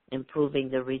by improving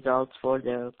the results for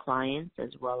their clients as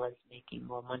well as making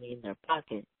more money in their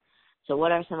pocket. So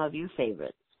what are some of your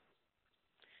favorites?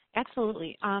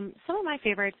 Absolutely. Some of my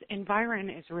favorites, Environ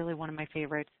is really one of my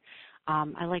favorites.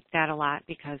 I like that a lot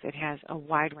because it has a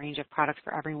wide range of products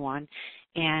for everyone,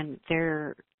 and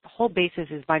their whole basis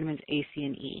is vitamins A, C,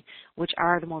 and E, which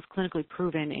are the most clinically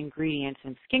proven ingredients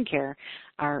in skincare,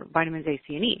 are vitamins A,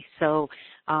 C, and E. So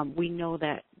we know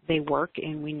that they work,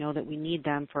 and we know that we need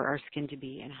them for our skin to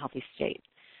be in a healthy state.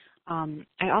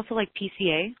 I also like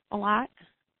PCA a lot,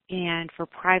 and for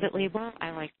private label, I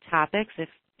like Topics.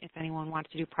 If anyone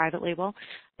wants to do private label,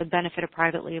 the benefit of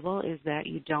private label is that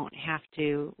you don't have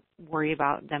to worry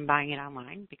about them buying it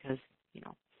online because,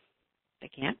 they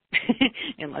can't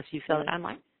unless you sell it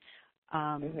online.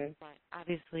 But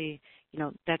obviously,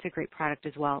 that's a great product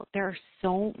as well. There are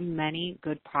so many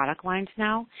good product lines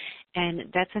now, and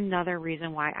that's another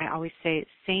reason why I always say,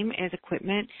 same as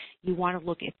equipment, you want to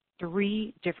look at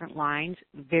 3 different lines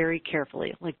very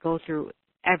carefully, like go through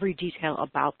every detail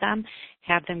about them,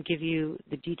 have them give you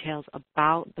the details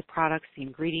about the products, the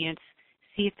ingredients,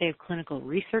 see if they have clinical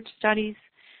research studies.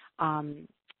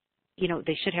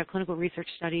 They should have clinical research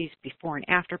studies, before and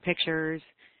after pictures.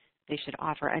 They should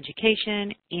offer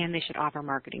education, and they should offer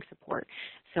marketing support.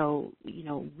 So,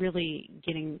 really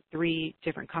getting 3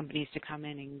 different companies to come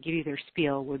in and give you their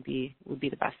spiel would be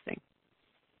the best thing.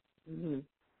 Mm-hmm.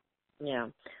 Yeah.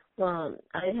 Well,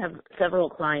 I have several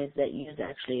clients that use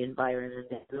actually Environ, and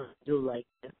they do like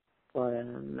it for a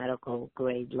medical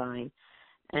grade line.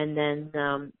 And then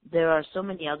there are so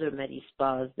many other med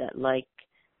spas that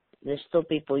there's still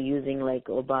people using like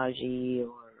Obagi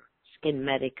or Skin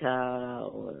Medica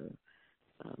or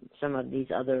some of these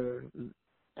other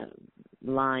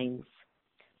lines.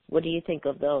 What do you think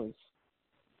of those?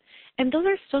 And those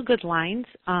are still good lines,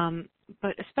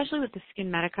 but especially with the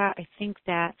Skin Medica, I think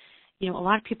that a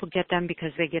lot of people get them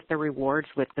because they get the rewards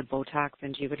with the Botox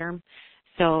and Juvederm.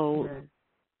 So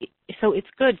it's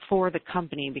good for the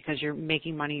company because you're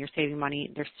making money, you're saving money.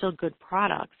 They're still good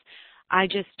products. I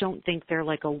just don't think they're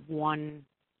like a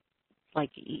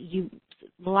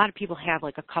lot of people have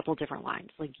like a couple different lines.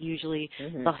 Like usually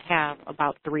they'll have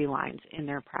about 3 lines in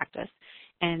their practice.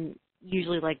 And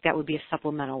usually like that would be a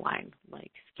supplemental line,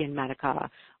 like Skin Medica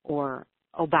or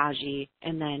Obagi,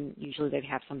 and then usually they'd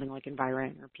have something like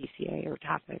Environ or PCA or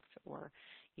Topics or,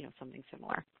 something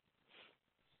similar.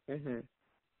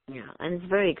 Yeah, and it's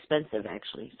very expensive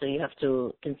actually. So you have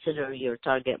to consider your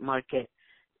target market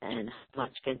and how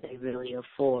much can they really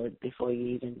afford before you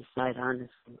even decide honestly.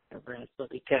 So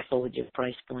be careful with your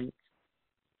price point.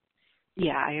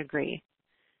 Yeah, I agree.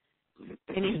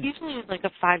 And it usually is like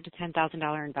a $5,000 to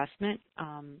 $10,000 investment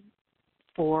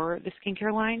for the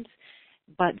skincare lines,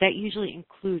 but that usually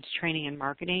includes training and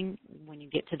marketing when you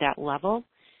get to that level.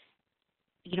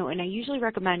 And I usually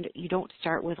recommend you don't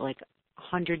start with like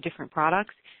 100 different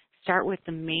products. Start with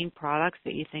the main products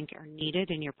that you think are needed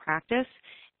in your practice,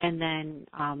 and then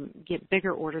get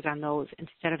bigger orders on those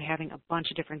instead of having a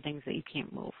bunch of different things that you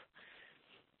can't move.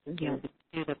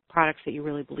 The products that you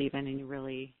really believe in and you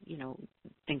really,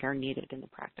 think are needed in the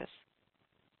practice.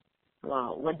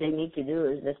 Well, what they need to do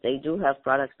is if they do have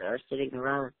products that are sitting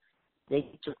around, they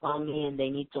need to call me and they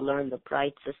need to learn the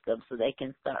price system so they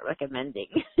can start recommending.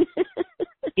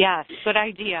 Yes, good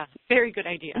idea. Very good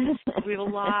idea. We have a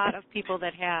lot of people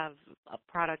that have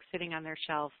products sitting on their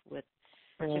shelf with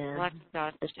just lots of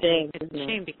stuff. It's a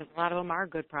shame because a lot of them are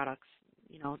good products.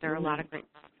 There are a lot of great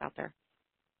products out there.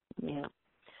 Yeah.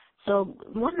 So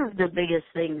one of the biggest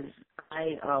things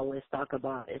I always talk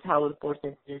about is how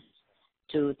important it is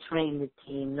to train the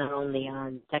team not only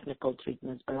on technical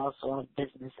treatments but also on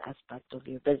business aspect of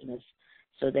your business.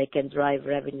 so they can drive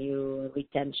revenue,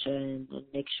 retention, and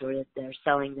make sure that they're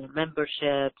selling their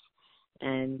memberships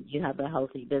and you have a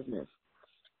healthy business.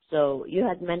 So you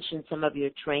had mentioned some of your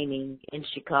training in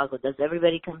Chicago. Does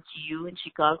everybody come to you in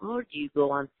Chicago, or do you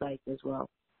go on site as well?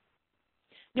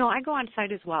 No, I go on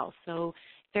site as well. So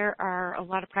there are a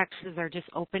lot of practices that are just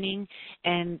opening,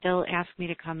 and they'll ask me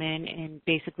to come in and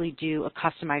basically do a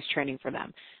customized training for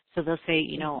them. So they'll say,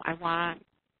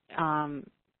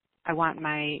 I want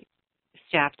my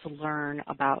staff to learn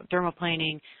about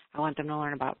dermaplaning. I want them to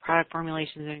learn about product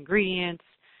formulations and ingredients,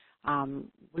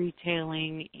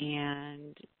 retailing,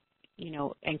 and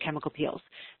and chemical peels.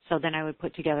 So then I would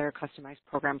put together a customized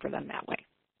program for them that way.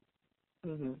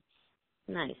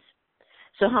 Nice.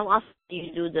 So how often do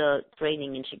you do the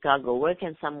training in Chicago? Where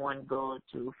can someone go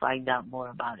to find out more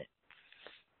about it?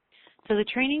 So the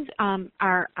trainings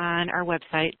are on our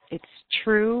website. It's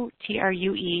True,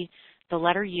 True, the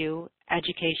letter U,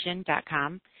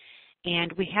 education.com.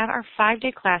 And we have our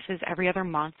 5-day classes every other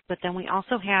month, but then we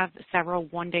also have several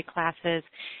 1-day classes,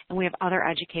 and we have other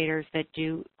educators that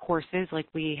do courses, like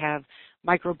we have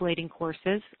microblading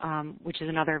courses, which is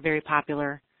another very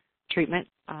popular treatment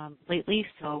lately,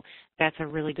 so that's a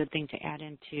really good thing to add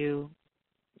into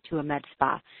a med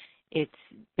spa. It's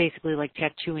basically like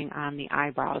tattooing on the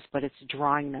eyebrows, but it's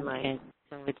drawing them in,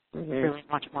 so it's really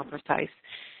much more precise.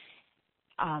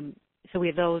 So we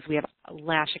have those. We have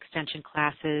lash extension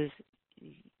classes,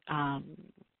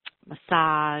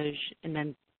 massage, and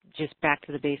then just back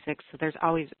to the basics. So there's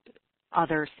always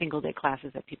other single-day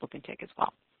classes that people can take as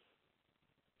well.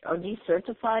 Are these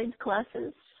certified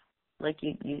classes? Like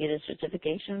you get a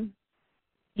certification?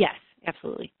 Yes,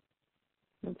 absolutely.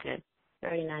 Okay,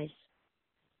 very nice.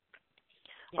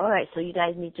 Yeah. All right, so you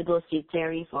guys need to go see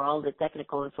Terry for all the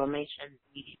technical information.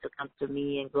 You need to come to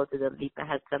me and go to the Leap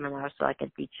Ahead seminar so I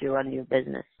can teach you on your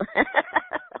business.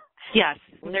 Yes,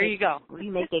 there you go. We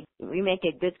make a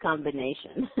good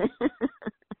combination.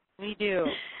 We do.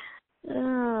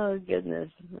 Oh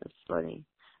goodness, that's funny.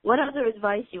 What other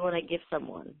advice you want to give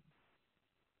someone?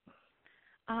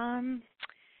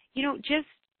 Just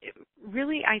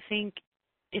really, I think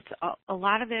it's a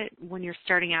lot of it when you're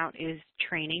starting out is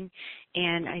training,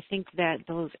 and I think that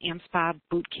those AmSpa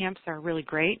boot camps are really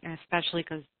great, and especially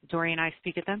because Dory and I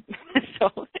speak at them, so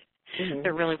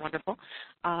they're really wonderful.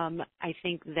 I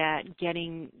think that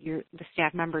getting the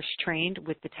staff members trained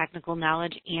with the technical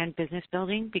knowledge and business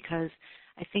building, because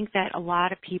I think that a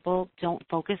lot of people don't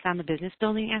focus on the business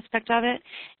building aspect of it,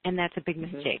 and that's a big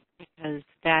mistake, because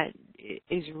that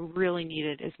is really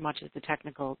needed as much as the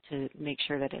technical to make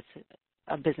sure that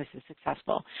a business is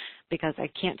successful. Because I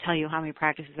can't tell you how many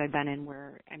practices I've been in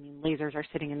where, lasers are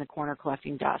sitting in the corner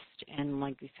collecting dust, and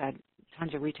like we said,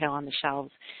 tons of retail on the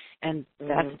shelves, and the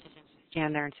estheticians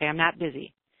stand there and say, I'm not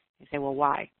busy. I say, well,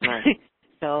 why? Right.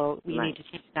 So we need to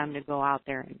teach them to go out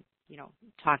there and,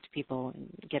 talk to people and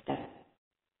get that.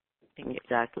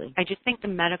 Exactly. I just think the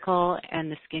medical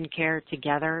and the skincare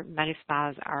together,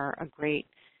 Medi-Spas are a great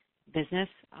business.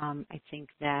 I think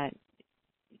that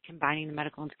combining the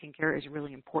medical and skincare is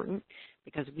really important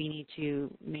because we need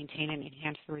to maintain and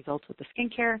enhance the results with the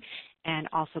skincare, and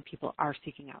also people are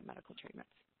seeking out medical treatments.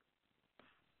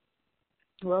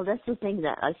 Well, that's the thing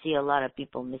that I see a lot of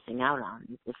people missing out on,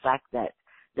 is the fact that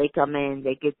they come in,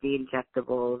 they get the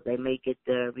injectables, they may get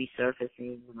the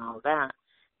resurfacing and all that,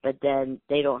 but then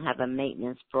they don't have a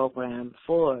maintenance program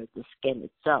for the skin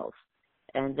itself.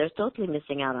 And they're totally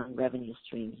missing out on revenue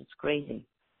streams. It's crazy.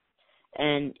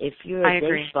 And if you're a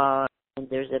day spa and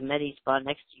there's a Medi Spa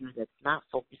next to you that's not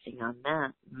focusing on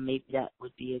that, maybe that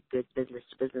would be a good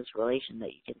business-to-business relation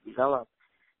that you can develop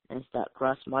and start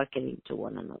cross-marketing to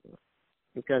one another.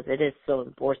 Because it is so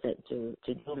important to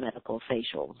do medical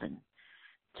facials and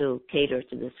to cater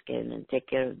to the skin and take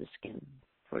care of the skin,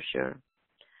 for sure.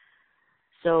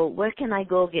 So where can I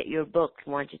go get your book?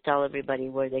 Why don't you tell everybody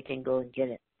where they can go and get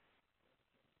it?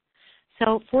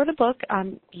 So for the book,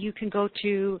 you can go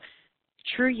to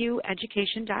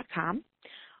trueyoueducation.com,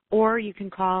 or you can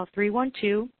call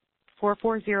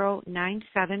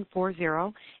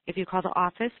 312-440-9740. If you call the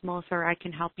office, Melissa or I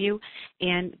can help you.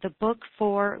 And the book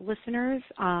for listeners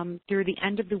through the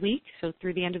end of the week, so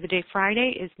through the end of the day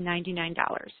Friday, is $99,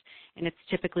 and it's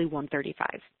typically $135.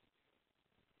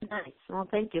 Nice. Well,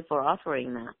 thank you for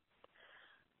offering that.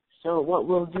 So what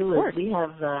we'll do is we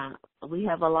have a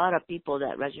lot of people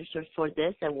that registered for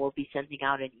this, and we'll be sending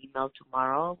out an email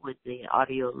tomorrow with the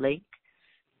audio link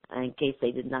in case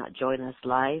they did not join us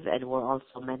live, and we'll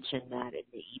also mention that in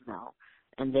the email,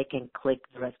 and they can click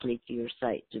directly to your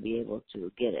site to be able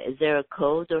to get it. Is there a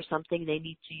code or something they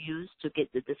need to use to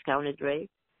get the discounted rate?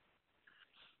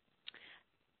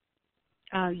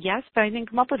 Yes, but I didn't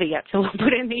come up with it yet, so we'll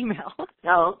put it in the email.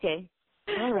 Oh, okay.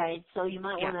 All right. So you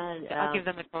might want to I'll give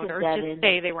them a phone put or that just in.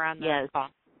 say they were on the Yes. call.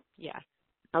 Yeah.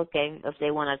 Okay. If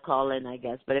they want to call in, I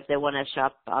guess. But if they want to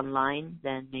shop online,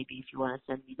 then maybe if you want to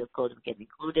send me the code, we can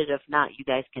include it. If not, you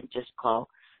guys can just call.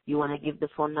 You want to give the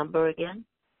phone number again?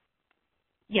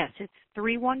 Yes, it's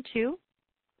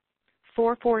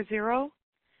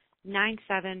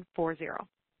 312-440-9740.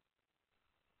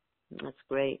 That's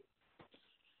great.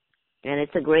 And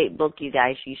it's a great book, you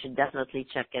guys. You should definitely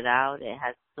check it out. It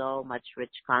has so much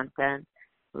rich content.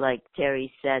 Like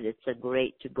Terry said, it's a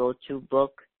great to-go-to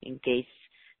book in case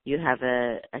you have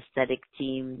a aesthetic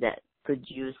team that could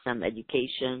use some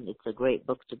education. It's a great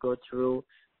book to go through.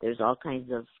 There's all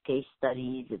kinds of case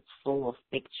studies. It's full of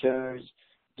pictures,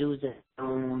 do's and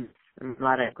don'ts, and a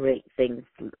lot of great things,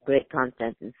 great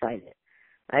content inside it.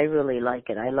 I really like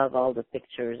it. I love all the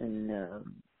pictures and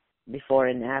before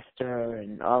and after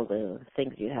and all the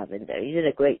things you have in there. You did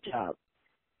a great job.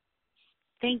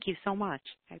 Thank you so much.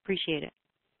 I appreciate it.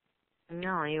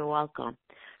 No, you're welcome.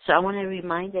 So I want to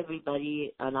remind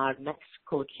everybody on our next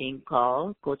coaching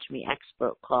call, Coach Me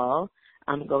Expert call,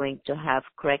 I'm going to have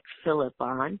Craig Phillip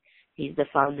on. He's the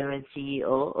founder and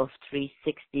CEO of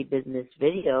 360 Business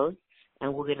Videos,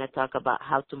 and we're going to talk about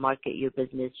how to market your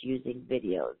business using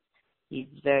videos. He's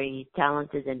very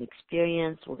talented and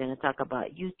experienced. We're going to talk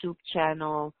about YouTube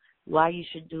channel, why you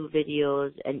should do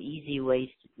videos, and easy ways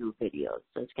to do videos.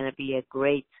 So it's going to be a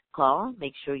great call.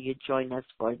 Make sure you join us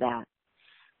for that.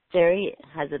 Terry,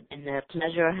 has it been a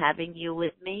pleasure having you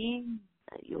with me?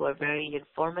 You were very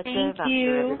informative. Thank I'm you.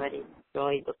 sure everybody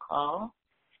enjoyed the call.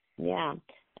 Yeah.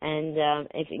 And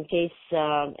if in case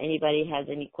anybody has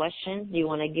any questions, do you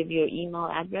want to give your email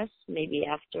address maybe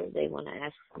after they want to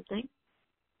ask something?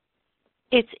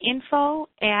 It's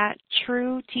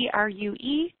info@true,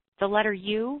 T-R-U-E, the letter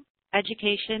U,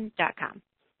 education.com.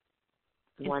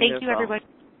 Wonderful. Thank you, everybody.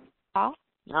 Paul?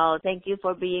 Oh, thank you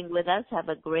for being with us. Have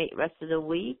a great rest of the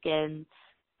week. And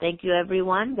thank you,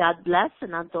 everyone. God bless.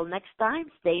 And until next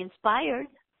time, stay inspired.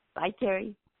 Bye,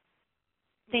 Terry.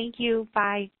 Thank you.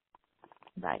 Bye.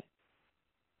 Bye.